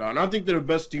figured out. And I think they're the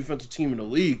best defensive team in the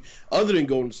league, other than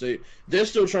Golden State. They're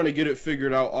still trying to get it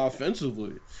figured out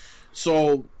offensively.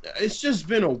 So it's just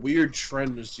been a weird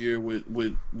trend this year with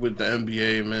the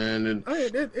NBA, man. And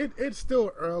it's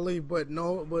still early, but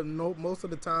most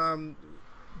of the time,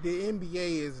 the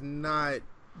NBA is not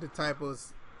the type of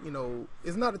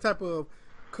it's not the type of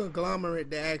conglomerate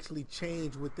that actually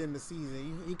change within the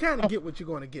season. You kind of get what you're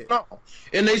going to get. No.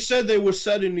 And they said they were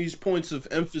setting these points of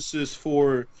emphasis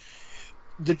for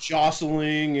the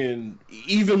jostling, and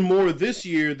even more this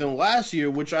year than last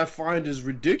year, which I find is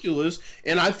ridiculous.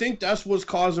 And I think that's what's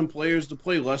causing players to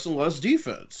play less and less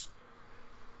defense.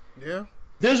 Yeah.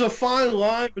 There's a fine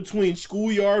line between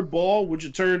schoolyard ball, which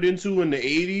it turned into in the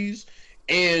 80s,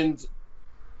 and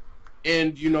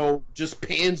just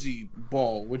pansy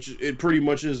ball, which it pretty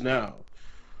much is now.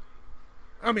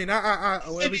 I mean, I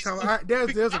every time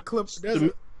there's a clip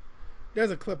there's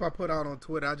a clip I put out on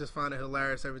Twitter. I just find it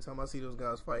hilarious every time I see those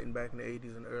guys fighting back in the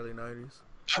 80s and the early 90s.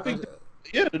 I think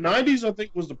the 90s I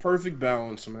think was the perfect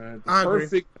balance, man. I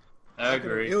agree.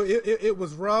 It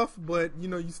was rough, but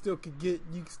you still get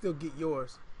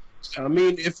yours. I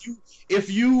mean, if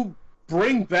you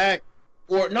bring back,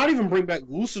 or not even bring back,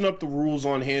 loosen up the rules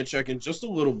on hand checking just a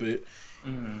little bit,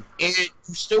 and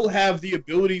you still have the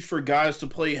ability for guys to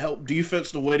play help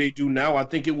defense the way they do now, I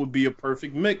think it would be a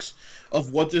perfect mix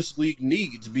of what this league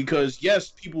needs. Because,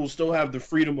 yes, people will still have the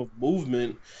freedom of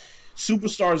movement.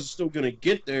 Superstars are still going to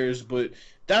get theirs, but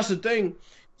that's the thing.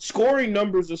 Scoring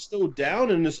numbers are still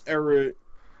down in this era,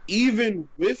 even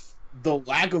with the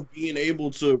lack of being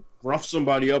able to rough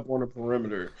somebody up on a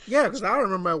perimeter. Yeah, because I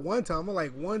remember at one time,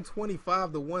 like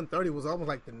 125 to 130 was almost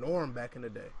like the norm back in the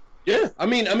day. Yeah, I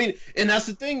mean, and that's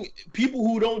the thing. People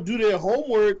who don't do their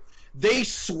homework, they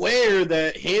swear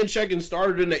that hand checking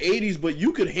started in the 80s, but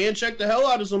you could hand check the hell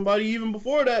out of somebody even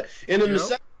before that. And in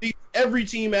the 70s, every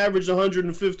team averaged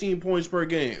 115 points per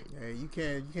game. Yeah, you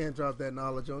can't drop that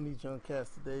knowledge on these young cats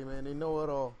today, man. They know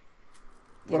it all.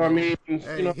 But I mean,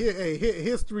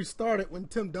 history started when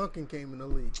Tim Duncan came in the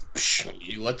league.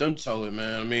 You let them tell it,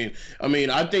 man. I mean,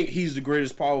 I think he's the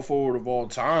greatest power forward of all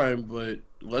time, but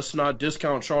let's not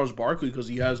discount Charles Barkley because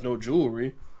he has no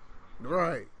jewelry.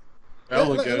 Right.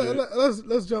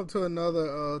 Let's jump to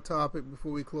another topic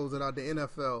before we close it out. The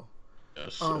NFL.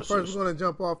 Yes, first, we're going to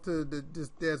jump off to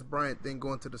this Dez Bryant thing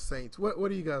going to the Saints. What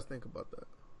do you guys think about that?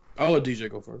 I'll let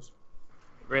DJ go first.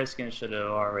 Redskins should have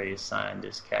already signed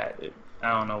this cat.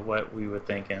 I don't know what we were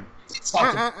thinking.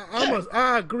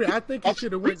 I agree. I think it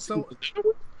should have went so.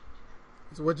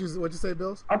 So what you say,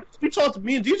 Bills? Me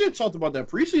and DJ talked about that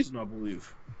preseason, I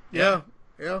believe. Yeah.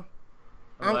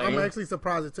 I'm actually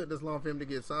surprised it took this long for him to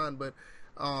get signed, but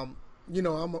I'm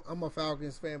a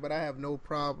Falcons fan, but I have no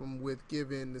problem with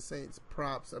giving the Saints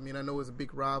props. I mean, I know it's a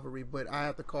big rivalry, but I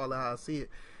have to call it how I see it.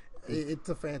 It's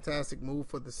a fantastic move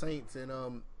for the Saints, and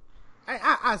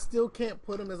I still can't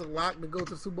put them as a lock to go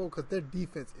to the Super Bowl because their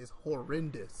defense is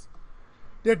horrendous.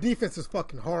 Their defense is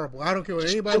fucking horrible. I don't care what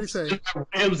anybody says.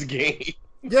 Rams game.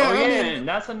 Yeah, I mean,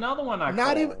 that's another one I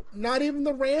called. Not even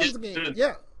the Rams game.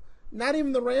 Yeah, not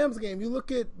even the Rams game. You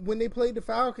look at when they played the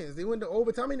Falcons. They went to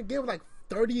overtime. I mean, the game was like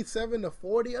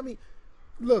 37-40. I mean,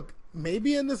 look,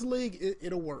 maybe in this league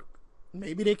it'll work.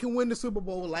 Maybe they can win the Super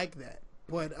Bowl like that.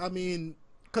 But I mean,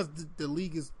 because the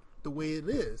league is the way it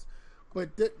is.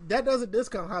 But that doesn't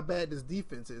discount how bad this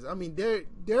defense is. I mean,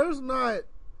 there's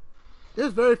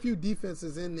very few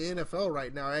defenses in the NFL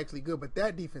right now actually good, but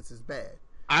that defense is bad.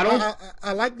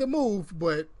 I like the move,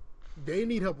 but they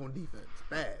need help on defense.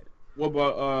 Bad. What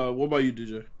about you,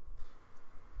 DJ?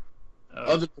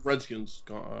 Other than the Redskins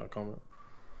comment.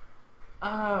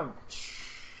 I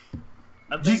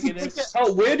think it is.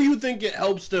 Where do you think it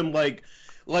helps them? Like,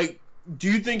 do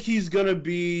you think he's gonna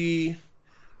be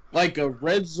like a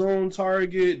red zone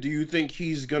target? Do you think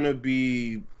he's gonna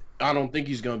be I don't think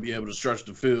he's going to be able to stretch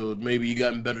the field. Maybe he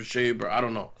got in better shape, or I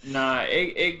don't know. Nah,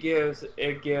 it gives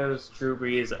Drew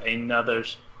Brees another.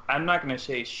 I'm not gonna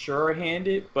say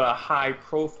sure-handed, but a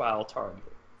high-profile target.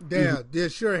 Yeah, the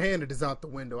sure-handed is out the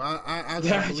window.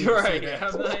 Yeah, you're right.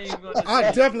 I'm not even gonna.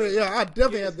 I definitely have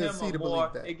to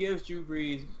believe that. It gives Drew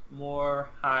Brees more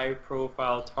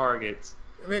high-profile targets.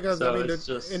 Because So I mean, it's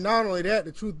just- and not only that,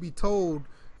 the truth be told,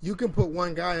 you can put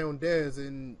one guy on Dez,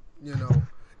 and you know,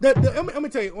 let me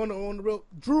tell you on the real,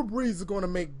 Drew Brees is going to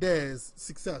make Dez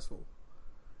successful.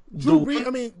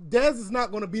 Dez is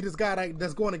not going to be this guy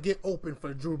that's going to get open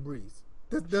for Drew Brees.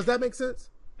 Does that make sense?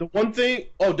 The one thing,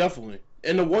 oh, definitely.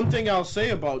 And the one thing I'll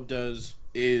say about Dez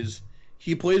is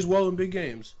he plays well in big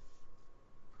games.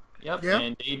 Yep, Yeah.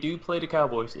 and they do play the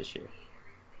Cowboys this year.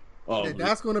 Oh, Yeah,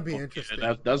 that's going to be interesting.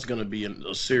 That's going to be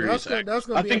a serious. That's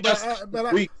going I to be. think that's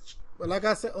But like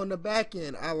I said, on the back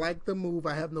end, I like the move.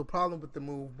 I have no problem with the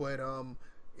move. But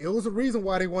it was a reason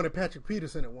why they wanted Patrick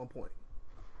Peterson at one point.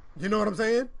 You know what I'm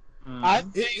saying? I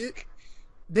think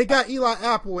they got Eli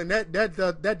Apple, and that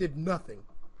did nothing.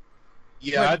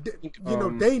 Yeah,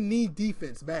 But, they need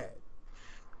defense bad.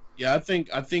 Yeah, I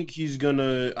think he's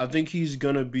gonna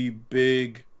be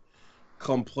big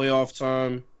come playoff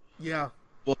time. Yeah.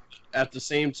 But at the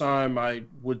same time, I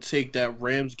would take that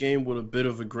Rams game with a bit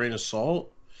of a grain of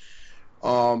salt.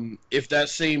 If that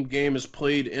same game is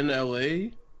played in LA,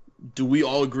 do we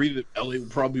all agree that LA would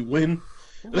probably win?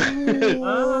 Because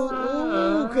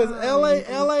LA,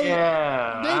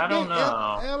 yeah, I don't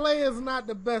know. LA is not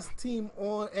the best team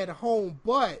at home,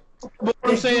 but what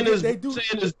I'm saying is, do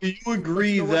you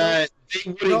agree that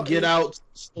they wouldn't get out to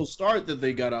the slow start that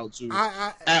they got out to?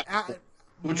 I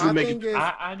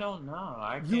don't know.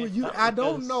 I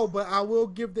don't know, but I will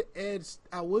give the edge.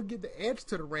 I will give the edge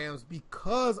to the Rams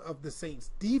because of the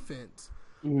Saints' defense.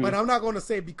 Mm-hmm. But I'm not going to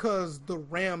say because the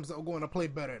Rams are going to play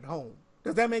better at home.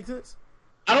 Does that make sense?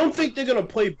 I don't think they're going to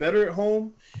play better at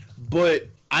home, but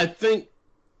I think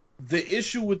the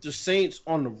issue with the Saints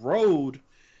on the road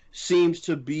seems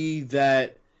to be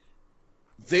that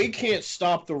they can't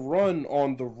stop the run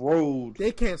on the road.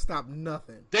 They can't stop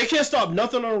nothing. They can't stop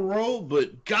nothing on the road,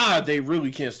 but God, they really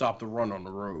can't stop the run on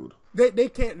the road. They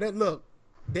can't. Look,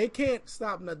 they can't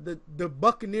stop the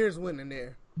Buccaneers went in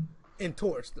there and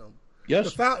torched them.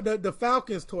 Yes. The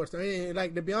Falcons torched them. And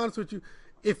like, to be honest with you,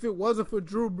 if it wasn't for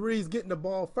Drew Brees getting the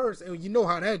ball first, and you know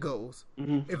how that goes,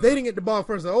 if they didn't get the ball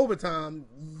first in overtime,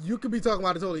 you could be talking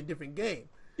about a totally different game.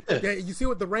 Yeah. You see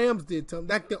what the Rams did to them.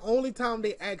 Like, the only time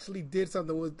they actually did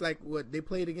something was like what they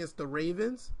played against the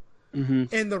Ravens,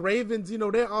 and the Ravens,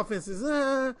 their offense is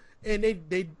and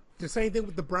they the same thing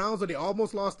with the Browns, or they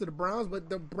almost lost to the Browns, but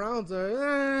the Browns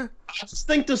are. I just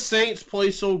think the Saints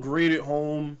play so great at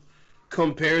home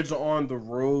compared to on the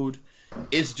road.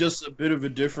 It's just a bit of a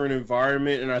different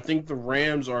environment, and I think the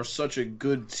Rams are such a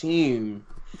good team.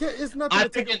 Yeah, it's nothing. I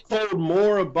think it told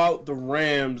more about the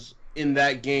Rams in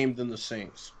that game than the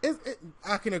Saints.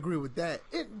 I can agree with that.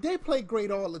 They play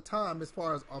great all the time as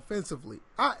far as offensively.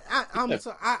 I'm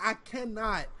sorry, I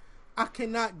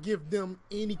cannot give them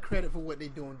any credit for what they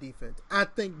do on defense. I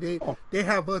think they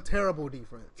have a terrible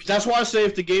defense. That's why I say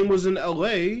if the game was in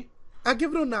LA, I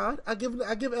give it a nod. I give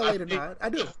LA the nod. I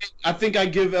do. I think I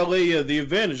give LA the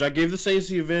advantage. I gave the Saints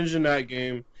the advantage in that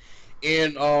game.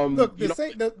 And look,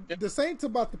 the Saints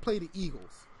about to play the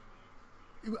Eagles.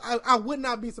 I would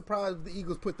not be surprised if the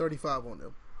Eagles put 35 on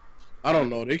them. I don't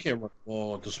know. They can't run the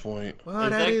ball at this point.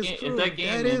 Well, is true. Is that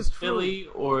game in Philly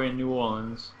or in New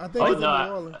Orleans? I think it's in New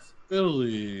Orleans.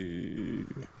 Philly.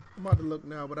 I'm about to look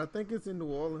now, but I think it's in New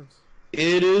Orleans.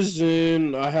 It is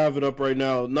in. I have it up right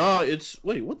now. Nah, it's.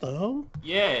 Wait, what the hell?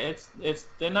 Yeah, it's.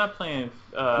 They're not playing.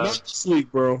 Not this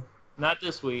week, bro. Not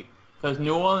this week, because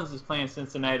New Orleans is playing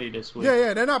Cincinnati this week.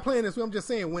 Yeah, they're not playing this week. I'm just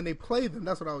saying when they play them.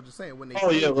 That's what I was just saying. When they.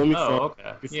 Oh yeah, let me.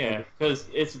 Okay. Yeah, because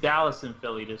it's Dallas and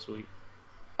Philly this week.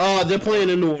 They're playing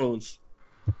in New Orleans.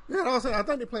 Yeah, I was saying. I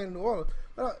think they're playing in New Orleans.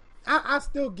 I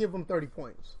still give them 30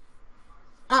 points.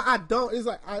 I don't. It's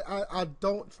like I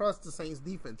don't trust the Saints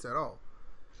defense at all.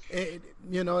 It's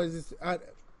just, I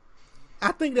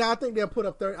think they'll put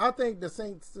up 30. I think the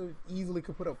Saints easily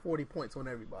could put up 40 points on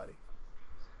everybody.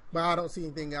 But I don't see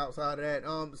anything outside of that.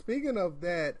 Speaking of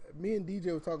that, me and DJ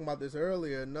were talking about this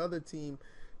earlier. Another team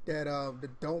that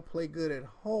don't play good at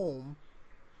home,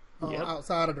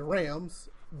 outside of the Rams.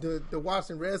 The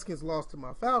Washington Redskins lost to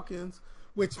my Falcons,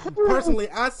 which personally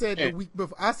I said the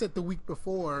week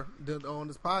before on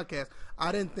this podcast,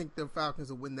 I didn't think the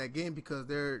Falcons would win that game because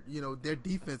their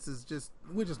defense is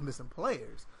we're just missing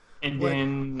players.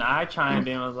 Then I chimed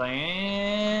in and was like,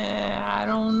 I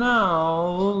don't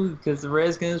know, because the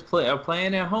Redskins are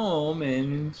playing at home,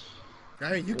 and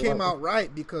Hey, you came out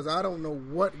right because I don't know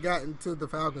what got into the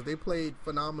Falcons. They played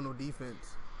phenomenal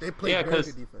defense. They played very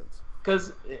good defense.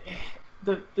 Because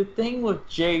the thing with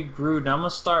Jay Gruden, I'm gonna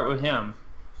start with him.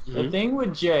 The thing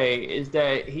with Jay is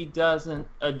that he doesn't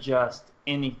adjust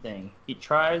anything. He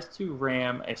tries to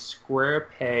ram a square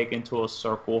peg into a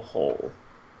circle hole.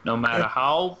 No matter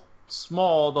how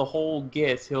small the hole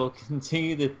gets, he'll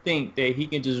continue to think that he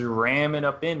can just ram it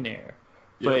up in there.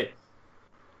 But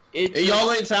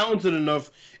y'all ain't talented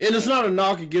enough, and it's not a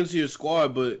knock against your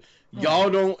squad, but y'all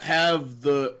don't have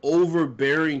the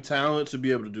overbearing talent to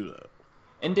be able to do that.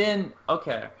 And then,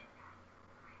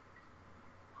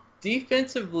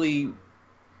 defensively,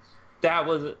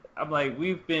 I'm like,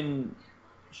 we've been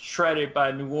shredded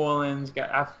by New Orleans.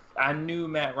 I knew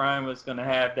Matt Ryan was going to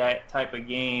have that type of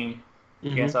game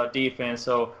against our defense.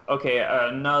 So,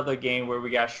 another game where we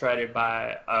got shredded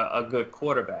by a good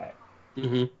quarterback.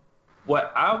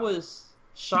 What I was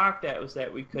shocked at was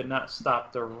that we could not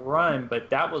stop the run,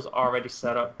 but that was already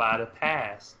set up by the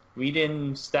pass. We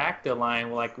didn't stack the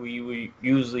line like we were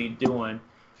usually doing.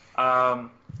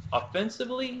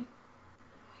 Offensively,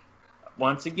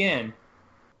 once again,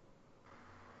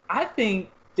 I think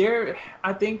they're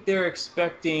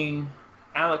expecting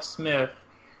Alex Smith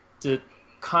to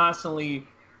constantly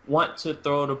want to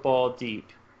throw the ball deep.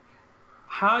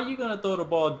 How are you going to throw the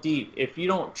ball deep if you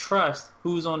don't trust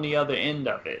who's on the other end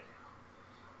of it?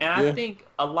 And I think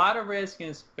a lot of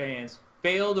Redskins fans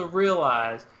fail to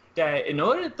realize that in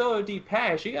order to throw a deep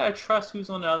pass, you got to trust who's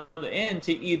on the other end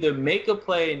to either make a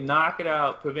play, knock it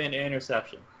out, prevent an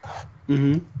interception.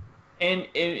 And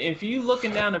if you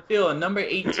looking down the field, number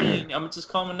 18, I'm going to just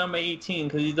call him number 18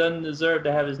 because he doesn't deserve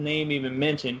to have his name even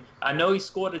mentioned. I know he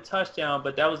scored a touchdown,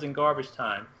 but that was in garbage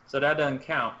time, so that doesn't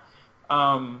count.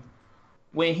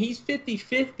 When he's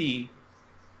 50-50,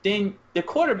 then the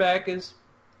quarterback is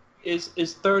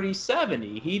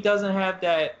 30-70. He doesn't have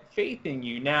that faith in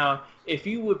you. Now, if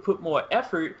you would put more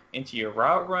effort into your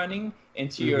route running,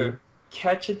 into your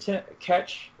catch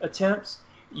attempts,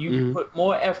 you put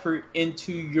more effort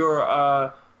into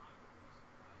your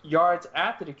yards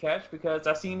after the catch, because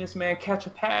I seen this man catch a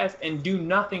pass and do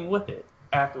nothing with it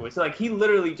afterwards. Like, he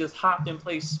literally just hopped in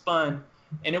place, spun,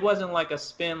 and it wasn't like a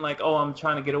spin like, oh, I'm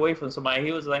trying to get away from somebody.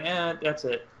 He was like, that's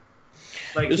it.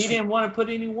 Like, he didn't want to put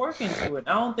any work into it.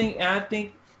 I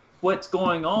think what's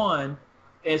going on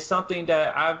is something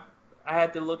that I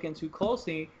had to look into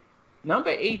closely. Number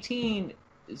 18,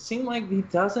 it seemed like he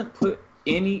doesn't put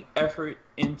any effort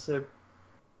into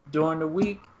during the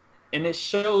week, and it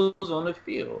shows on the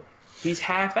field. He's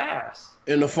half-assed.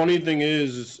 And the funny thing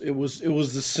is, it was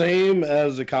the same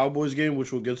as the Cowboys game,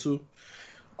 which we'll get to.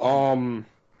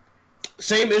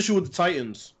 Same issue with the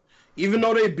Titans. Even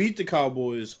though they beat the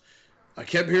Cowboys, I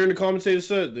kept hearing the commentators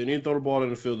said they need to throw the ball down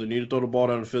the field. They need to throw the ball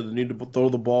down the field. They need to throw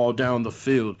the ball down the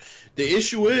field. The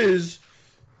issue is,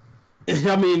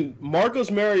 I mean,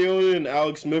 Marcus Mariota and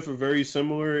Alex Smith are very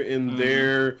similar in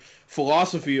their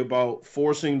philosophy about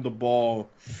forcing the ball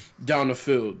down the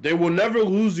field. They will never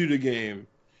lose you the game.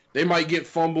 They might get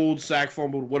fumbled,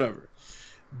 fumbled, whatever.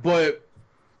 But,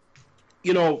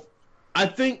 I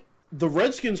think the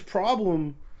Redskins'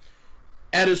 problem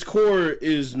at its core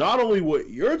is not only what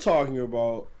you're talking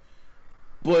about,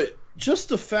 but just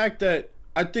the fact that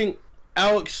I think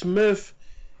Alex Smith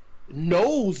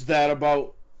knows that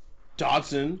about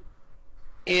Dotson,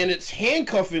 and it's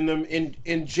handcuffing them,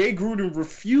 and Jay Gruden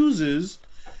refuses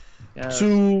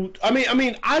to.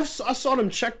 I saw them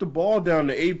check the ball down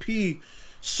to AP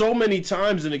so many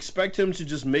times and expect him to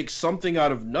just make something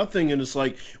out of nothing, and it's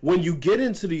like when you get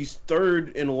into these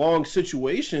third and long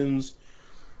situations,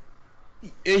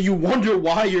 and you wonder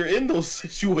why you're in those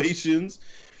situations,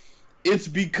 it's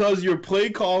because your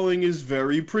play calling is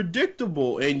very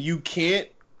predictable, and you can't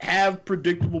have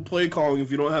predictable play calling if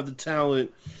you don't have the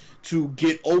talent to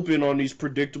get open on these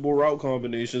predictable route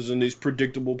combinations and these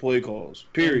predictable play calls.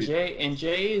 Period. And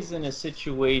Jay is in a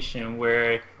situation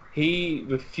where he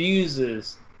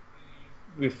refuses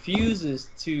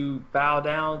to bow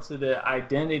down to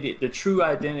the true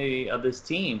identity of this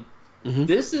team.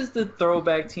 This is the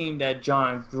throwback team that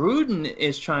John Gruden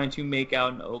is trying to make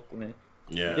out in Oakland.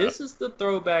 Yeah. This is the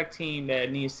throwback team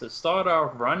that needs to start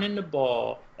off running the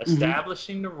ball,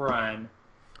 establishing the run,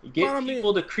 get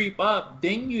people to creep up,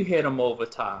 then you hit them over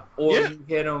top. Or you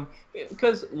hit them,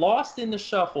 because lost in the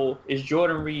shuffle is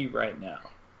Jordan Reed right now.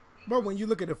 But when you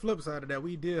look at the flip side of that,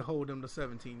 we did hold them to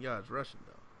 17 yards rushing,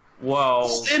 though.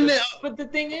 Well, And then- but the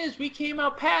thing is, we came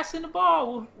out passing the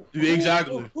ball.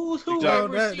 Exactly. Who's Exactly. No,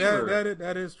 wide receiver?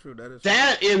 that is true. That is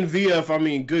That in VF, I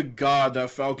mean, good God,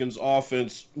 that Falcons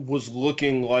offense was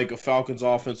looking like a Falcons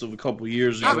offense of a couple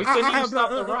years Yeah, ago. we couldn't even stop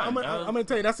the run. I'm going to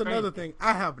tell you, that's crazy. another thing.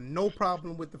 I have no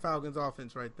problem with the Falcons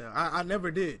offense right there. I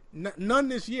never did. None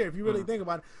this year, if you really think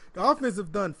about it. The offense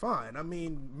have done fine. I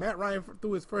mean, Matt Ryan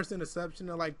threw his first interception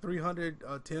in like 300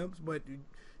 attempts, but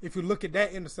if you look at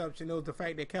that interception, it was the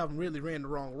fact that Calvin Ridley ran the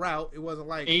wrong route. It wasn't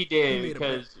like He did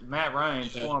because Matt Ryan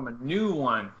formed a new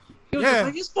one. He was Yeah.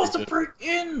 like, you're supposed to break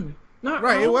in. Not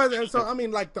right. out. It was so. I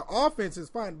mean, like the offense is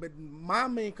fine, but my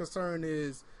main concern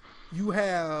is you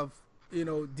have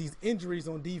these injuries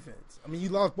on defense. I mean, you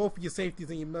lost both of your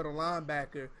safeties and your middle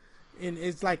linebacker, and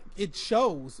it's like it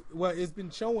shows. Well, it's been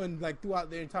showing like throughout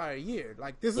the entire year.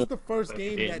 Like this is the first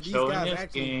game that these guys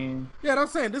actually. Yeah, I'm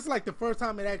saying this is like the first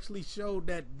time it actually showed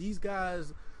that these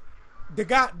guys, the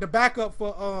backup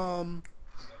for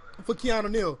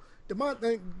Keanu Neal,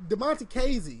 Demonte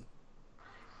Casey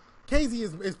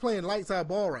is playing light side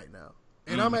ball right now,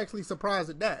 and I'm actually surprised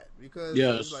at that because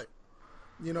it's like,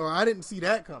 I didn't see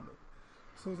that coming.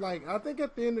 So it's like I think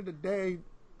at the end of the day,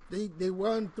 they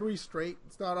won 3 straight.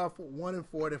 Start off with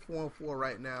 1-4. They're 4-4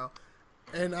 right now,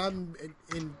 and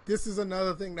this is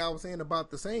another thing that I was saying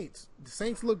about the Saints. The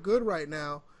Saints look good right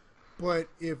now, but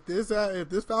if this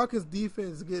Falcons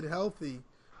defense get healthy,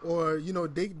 or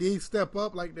they step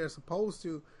up like they're supposed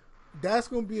to, that's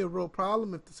going to be a real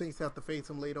problem if the Saints have to face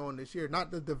them later on this year. Not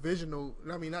the divisional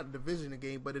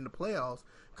game, but in the playoffs,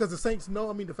 because the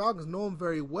Falcons know them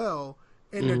very well.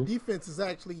 And their defense is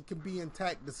actually can be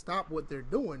intact to stop what they're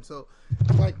doing. So,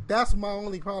 like, that's my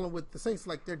only problem with the Saints.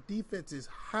 Like, their defense is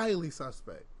highly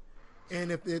suspect. And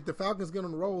if the Falcons get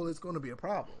on the roll, it's going to be a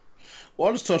problem. Well,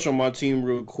 I'll just touch on my team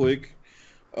real quick.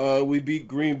 We beat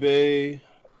Green Bay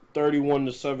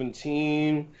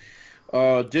 31-17.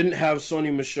 Didn't have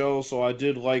Sony Michel, so I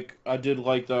did like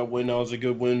that win. That was a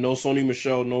good win. No Sony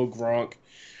Michel, no Gronk.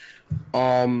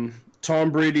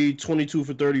 Tom Brady 22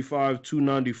 for 35,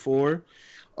 294.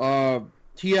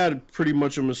 He had pretty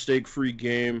much a mistake-free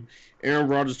game. Aaron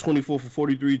Rodgers 24 for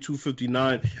 43,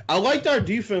 259. I liked our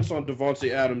defense on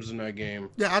Devontae Adams in that game.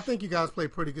 Yeah, I think you guys play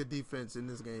pretty good defense in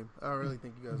this game. I really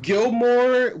think you guys.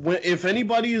 Gilmore, if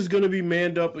anybody is going to be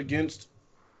manned up against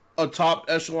a top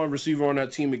echelon receiver on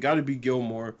that team, it got to be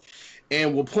Gilmore.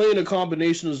 And we're playing a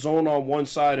combination of zone on one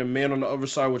side and man on the other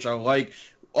side, which I like.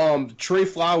 Trey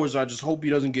Flowers, I just hope he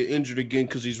doesn't get injured again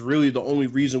because he's really the only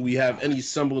reason we have any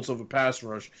semblance of a pass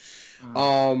rush.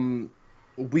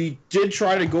 We did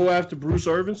try to go after Bruce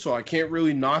Irvin, so I can't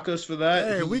really knock us for that.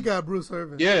 Hey, we got Bruce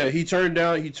Irvin. Yeah, he turned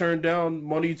down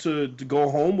money to go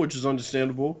home, which is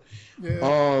understandable.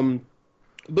 Yeah.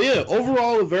 But yeah,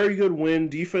 overall a very good win.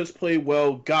 Defense played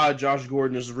well. God, Josh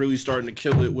Gordon is really starting to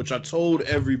kill it, which I told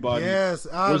everybody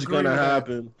was going to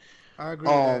happen. I agree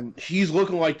with that. He's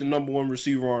looking like the number 1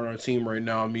 receiver on our team right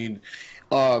now. I mean,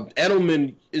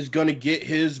 Edelman is going to get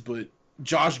his, but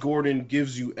Josh Gordon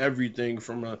gives you everything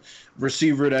from a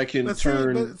receiver that can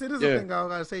turn. This is the thing I was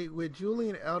going to say. With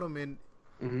Julian Edelman,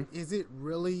 is it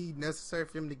really necessary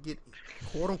for him to get,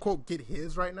 quote-unquote, get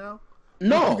his right now?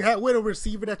 No. With a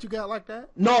receiver that you got like that?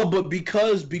 No, but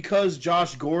because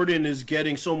Josh Gordon is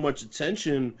getting so much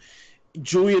attention,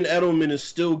 Julian Edelman is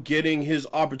still getting his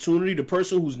opportunity. The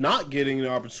person who's not getting the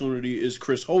opportunity is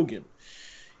Chris Hogan.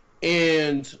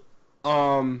 And,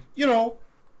 Hogan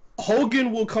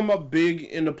will come up big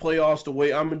in the playoffs the way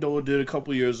Amendola did a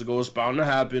couple years ago. It's bound to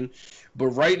happen. But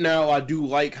right now, I do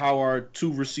like how our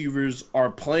 2 receivers are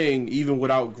playing, even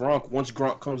without Gronk. Once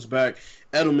Gronk comes back,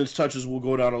 Edelman's touches will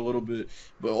go down a little bit.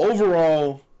 But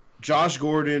overall, Josh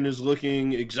Gordon is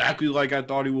looking exactly like I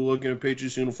thought he would look in a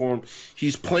Patriots uniform.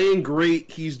 He's playing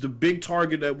great. He's the big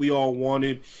target that we all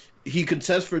wanted. He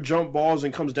contests for jump balls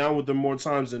and comes down with them more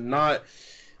times than not.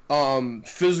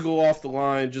 Physical off the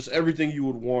line, just everything you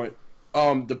would want.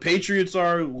 The Patriots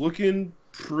are looking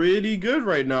pretty good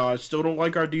right now. I still don't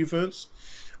like our defense.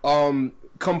 Come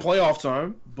playoff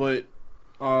time, but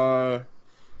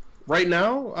right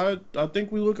now, I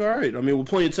think we look all right. I mean, we're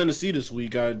playing Tennessee this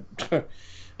week. I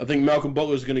think Malcolm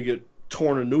Butler's going to get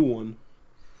torn a new one.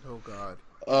 Oh, God.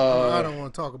 I don't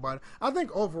want to talk about it. I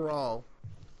think overall,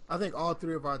 all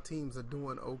 3 of our teams are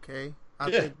doing okay.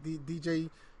 I think DJ,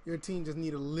 your team just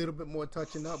need a little bit more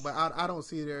touching up, but I don't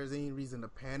see there's any reason to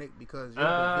panic because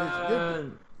I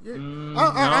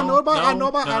know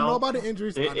about the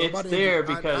injuries. It's there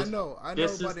because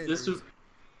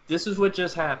this is what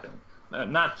just happened.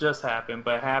 Not just happened,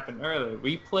 but happened earlier.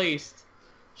 We placed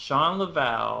Sean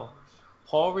Laval,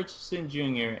 Paul Richardson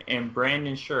Jr., and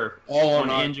Brandon Scherf on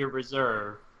injured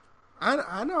reserve.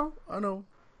 I know.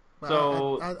 But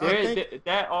So I think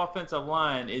that offensive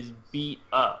line is beat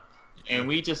up, and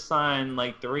we just signed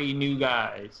like 3 new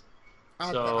guys.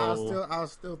 I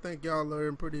still think y'all are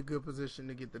in pretty good position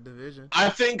to get the division. I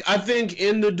think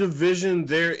in the division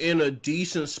they're in a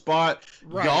decent spot.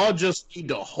 Right. Y'all just need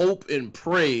to hope and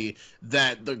pray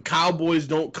that the Cowboys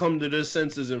don't come to their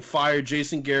senses and fire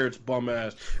Jason Garrett's bum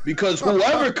ass, because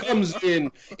whoever comes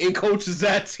in and coaches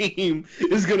that team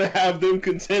is gonna have them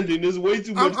contending. There's way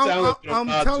too much talent. I'm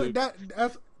telling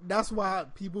that's why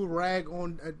people rag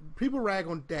on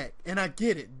Dak, and I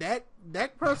get it.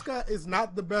 Dak Prescott is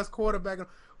not the best quarterback,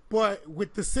 but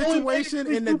with the situation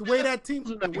and the way that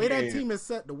team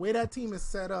is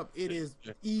set up, it is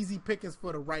easy pickings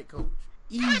for the right coach.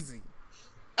 Easy.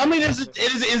 I mean, is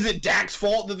it Dak's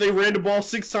fault that they ran the ball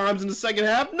 6 times in the second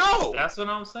half? No. That's what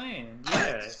I'm saying.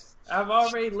 Yeah. I've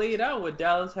already laid out what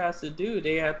Dallas has to do.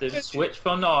 They have to switch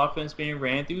from the offense being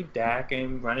ran through Dak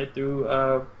and run it through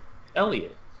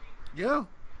Elliott. Yeah.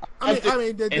 I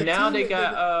mean, and now they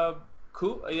got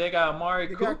they got Amari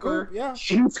Cooper. Yeah.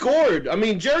 He scored. I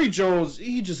mean, Jerry Jones,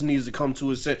 he just needs to come to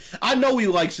his sense. I know he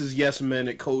likes his yes men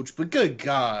at coach, but good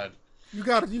God. You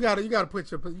gotta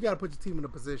put your team in a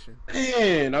position.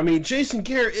 Man, I mean, Jason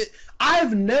Garrett.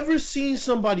 I've never seen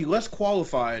somebody less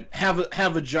qualified have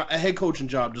a head coaching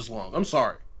job this long. I'm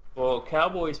sorry. Well,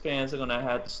 Cowboys fans are gonna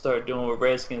have to start doing what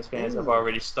Redskins fans have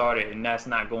already started, and that's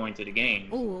not going to the game.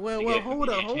 Oh well, hold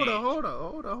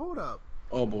up.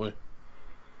 Oh boy.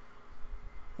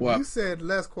 What? You said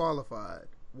less qualified.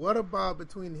 What about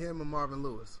between him and Marvin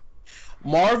Lewis?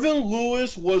 Marvin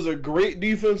Lewis was a great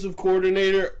defensive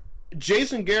coordinator.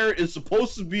 Jason Garrett is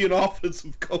supposed to be an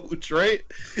offensive coach, right?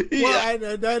 Well,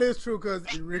 that is true,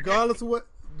 because regardless of what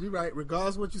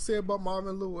you say about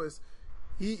Marvin Lewis,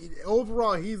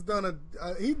 he's done a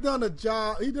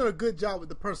good job with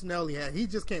the personnel he had. He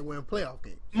just can't win playoff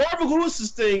games. Marvin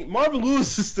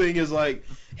Lewis's thing is like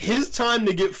his time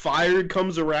to get fired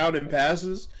comes around and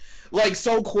passes like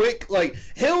so quick. Like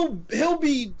he'll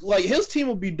be like, his team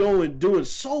will be doing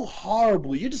so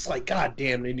horribly. You're just like, God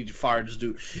damn, they need to fire this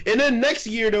dude. And then next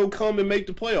year they'll come and make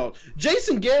the playoffs.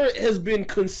 Jason Garrett has been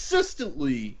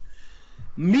consistently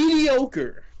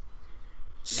mediocre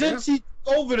since he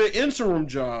took over the interim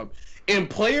job, and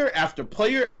player after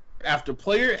player after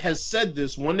player has said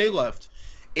this when they left,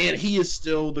 and he is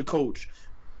still the coach.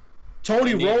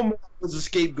 Tony Romo was a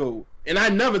scapegoat, and I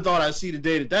never thought I'd see the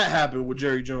day that happened with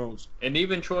Jerry Jones. And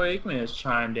even Troy Aikman has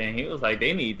chimed in. He was like,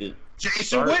 they need to Jason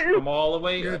start Witten from all the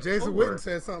way. Yeah, Jason Witten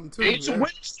said something too. Jason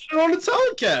Witten said it on the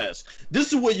telecast.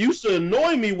 This is what used to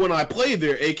annoy me when I played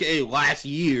there, aka last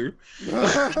year.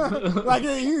 Like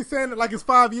he's saying it like it's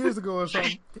 5 years ago or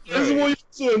something. This is what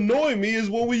used to annoy me, is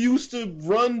when we used to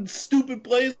run stupid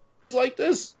plays like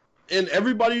this. And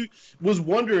everybody was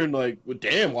wondering, like, well,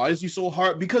 damn, why is he so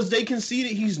hard? Because they can see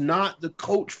that he's not the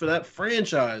coach for that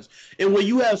franchise. And when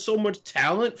you have so much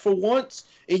talent for once,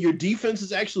 and your defense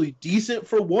is actually decent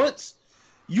for once,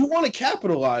 you want to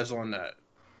capitalize on that.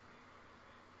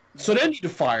 So they need to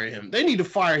fire him. They need to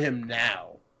fire him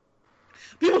now.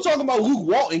 People talking about Luke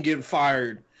Walton getting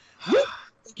fired. Luke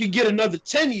could get another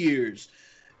 10 years.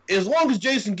 As long as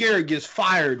Jason Garrett gets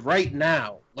fired right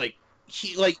now.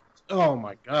 Oh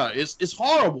my God, it's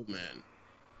horrible, man.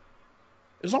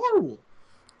 It's horrible.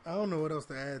 I don't know what else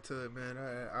to add to it, man.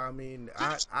 I mean,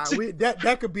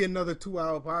 that could be another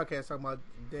 2-hour podcast talking about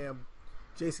damn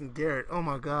Jason Garrett. Oh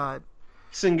my God.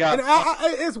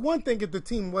 It's one thing if the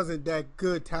team wasn't that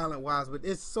good talent wise, but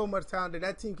it's so much talent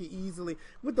that team can easily,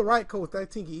 with the right coach,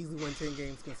 that team can easily win 10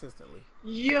 games consistently.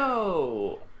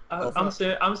 Yo, I'm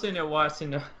sitting there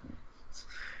watching the.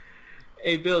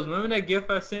 Hey, Bills, remember that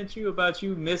GIF I sent you about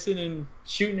you missing and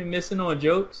shooting and missing on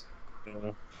jokes?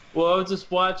 Yeah. Well, I was just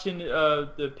watching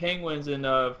the Penguins and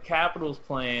Capitals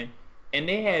playing, and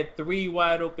they had 3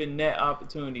 wide open net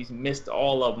opportunities, missed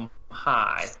all of them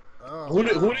high. Oh, who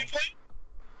did they play?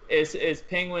 It's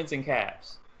Penguins and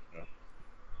Caps.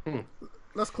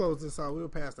 Let's close this out. We're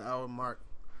past the hour mark.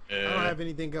 Yeah. I don't have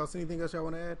anything else. Anything else y'all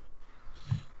want to add?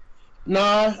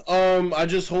 Nah, I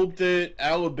just hope that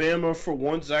Alabama for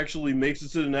once actually makes it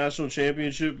to the national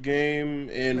championship game.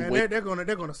 And man, they're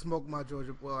gonna smoke my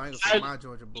Georgia. Well, I ain't gonna say my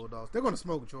Georgia Bulldogs. They're gonna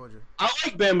smoke Georgia. I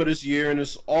like Bama this year, and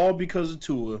it's all because of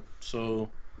Tua. So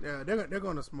yeah, they're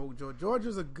gonna smoke Georgia.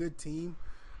 Georgia's a good team.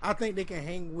 I think they can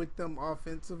hang with them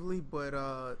offensively, but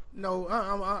no,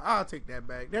 I'll take that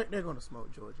back. They're gonna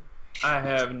smoke Georgia. I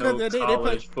have no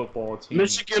college football team.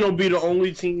 Michigan will be the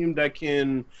only team that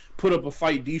can put up a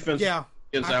fight defense. Yeah,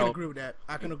 I can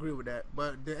agree with that.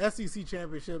 But the SEC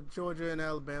championship, Georgia and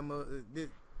Alabama, the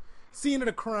scene of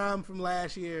the crime from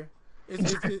last year,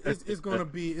 It's gonna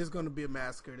be a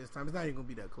massacre this time. It's not even gonna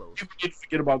be that close. People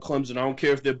forget about Clemson. I don't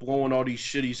care if they're blowing all these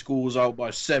shitty schools out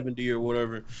by 70 or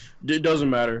whatever. It doesn't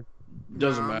matter.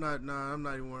 Doesn't matter. I'm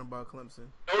not even worried about Clemson.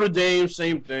 Notre Dame,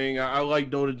 same thing. I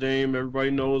like Notre Dame.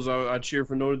 Everybody knows I cheer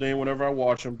for Notre Dame whenever I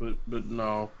watch them, but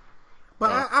no.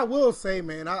 But I will say,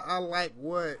 man, I like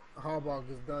what Harbaugh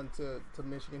has done to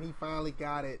Michigan. He finally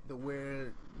got it to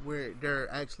where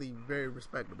they're actually very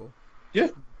respectable. Yeah,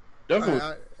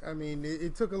 definitely. I mean,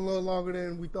 it took a little longer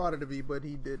than we thought it to be, but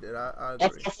he did it. I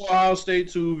agree. I for Ohio State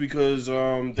too because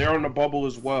they're in the bubble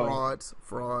as well.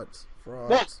 Frauds.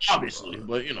 Well, obviously,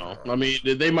 but I mean,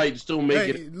 they might still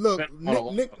make it. Look,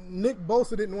 Nick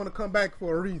Bosa didn't want to come back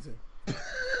for a reason.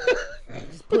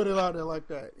 Just put it out there like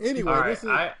that. Anyway, all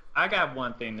right, I got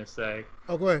one thing to say.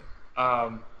 Oh, go ahead.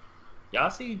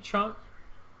 Y'all see Trump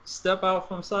step out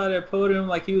from side of that podium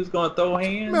like he was gonna throw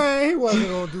hands? Man, he wasn't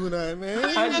gonna do nothing, man.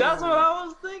 That's what I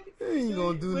was thinking. He ain't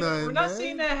gonna do nothing. When I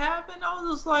seen that happen, I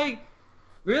was just like,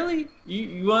 really?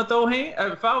 You want to throw hands?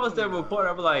 If I was that reporter,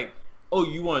 I'd be like, oh,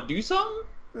 you want to do something?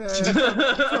 Man,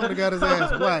 somebody got his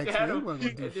ass waxed. I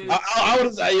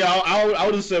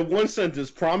would have said one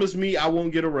sentence. Promise me I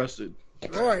won't get arrested.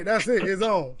 All right, that's it. It's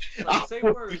on. Like, say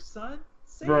words, son.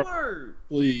 Say word.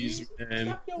 Please, man.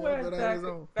 Step your ass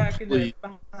back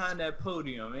behind that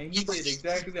podium, man. He did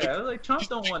exactly that. I was like, Trump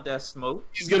don't want that smoke.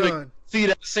 He's gonna see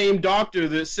that same doctor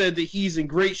that said that he's in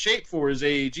great shape for his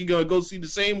age. He's gonna go see the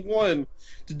same one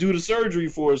to do the surgery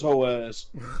for his whole ass.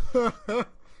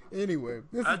 Anyway,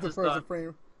 this is the first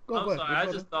frame. I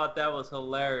just thought that was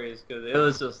hilarious because it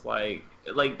was just like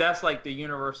that's like the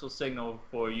universal signal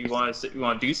for you want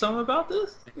to do something about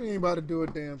this. You ain't about to do a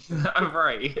damn thing. I'm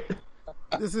right.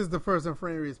 This is the First and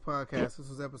Framerates podcast. This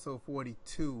was episode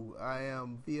 42. I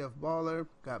am VF Baller.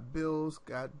 Got Bills.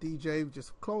 Got DJ. We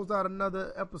just closed out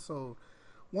another episode.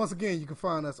 Once again, you can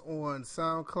find us on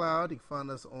SoundCloud. You can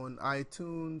find us on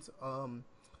iTunes.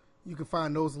 You can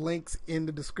find those links in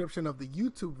the description of the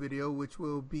YouTube video, which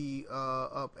will be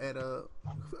up at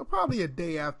probably a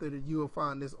day after that. You will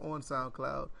find this on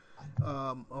SoundCloud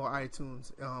or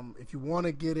iTunes. If you want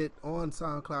to get it on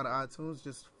SoundCloud or iTunes,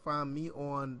 just find me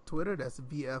on Twitter. That's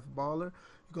VF Baller.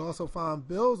 You can also find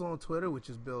Bills on Twitter, which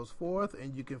is Bills4th,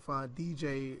 and you can find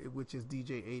DJ, which is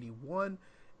DJ81.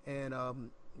 And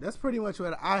that's pretty much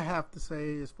what I have to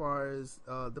say as far as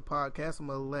the podcast. I'm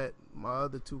going to let my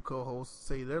other two co-hosts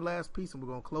say their last piece, and we're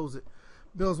going to close it.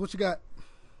 Bills, what you got?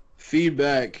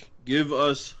 Feedback. Give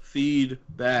us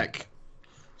feedback.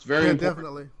 It's very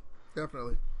important.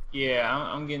 Definitely. Yeah,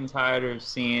 I'm getting tired of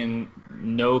seeing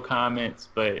no comments,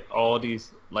 but all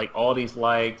these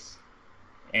likes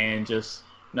and just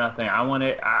nothing.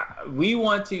 We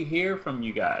want to hear from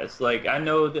you guys. Like, I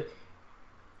know that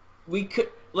we could,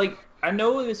 I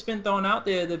know it's been thrown out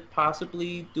there to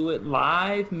possibly do it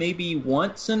live, maybe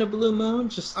once in a blue moon,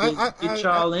 just to get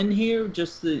y'all in here,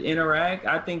 just to interact.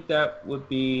 I think that would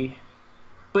be,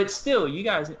 but still, you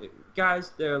guys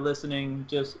that are listening,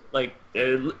 just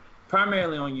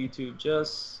primarily on YouTube,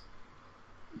 just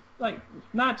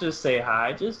not just say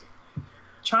hi, just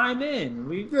chime in.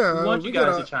 We want you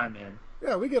guys to chime in.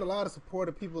 Yeah, we get a lot of support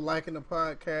of people liking the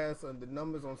podcast, and the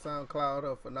numbers on SoundCloud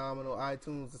are phenomenal.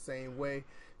 iTunes the same way.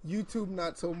 YouTube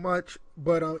not so much,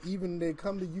 but even they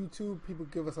come to YouTube, people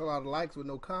give us a lot of likes with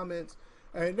no comments,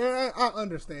 and I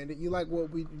understand it. You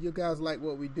guys like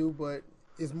what we do, but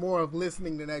it's more of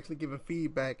listening than actually giving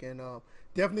feedback. And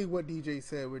definitely what DJ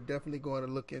said, we're definitely going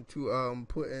to look into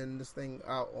putting this thing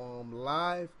out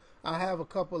live. I have a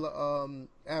couple of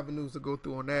avenues to go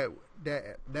through on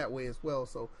that way as well,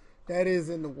 so that is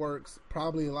in the works,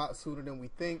 probably a lot sooner than we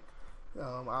think.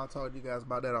 I'll talk to you guys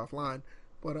about that offline.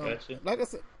 But gotcha. Like I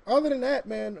said, other than that,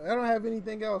 man, I don't have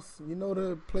anything else. You know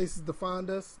the places to find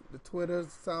us: the Twitter,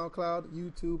 SoundCloud,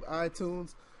 YouTube, iTunes.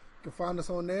 You can find us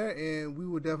on there, and we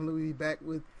will definitely be back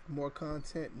with more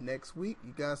content next week.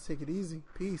 You guys take it easy.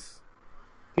 Peace.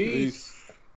 Peace.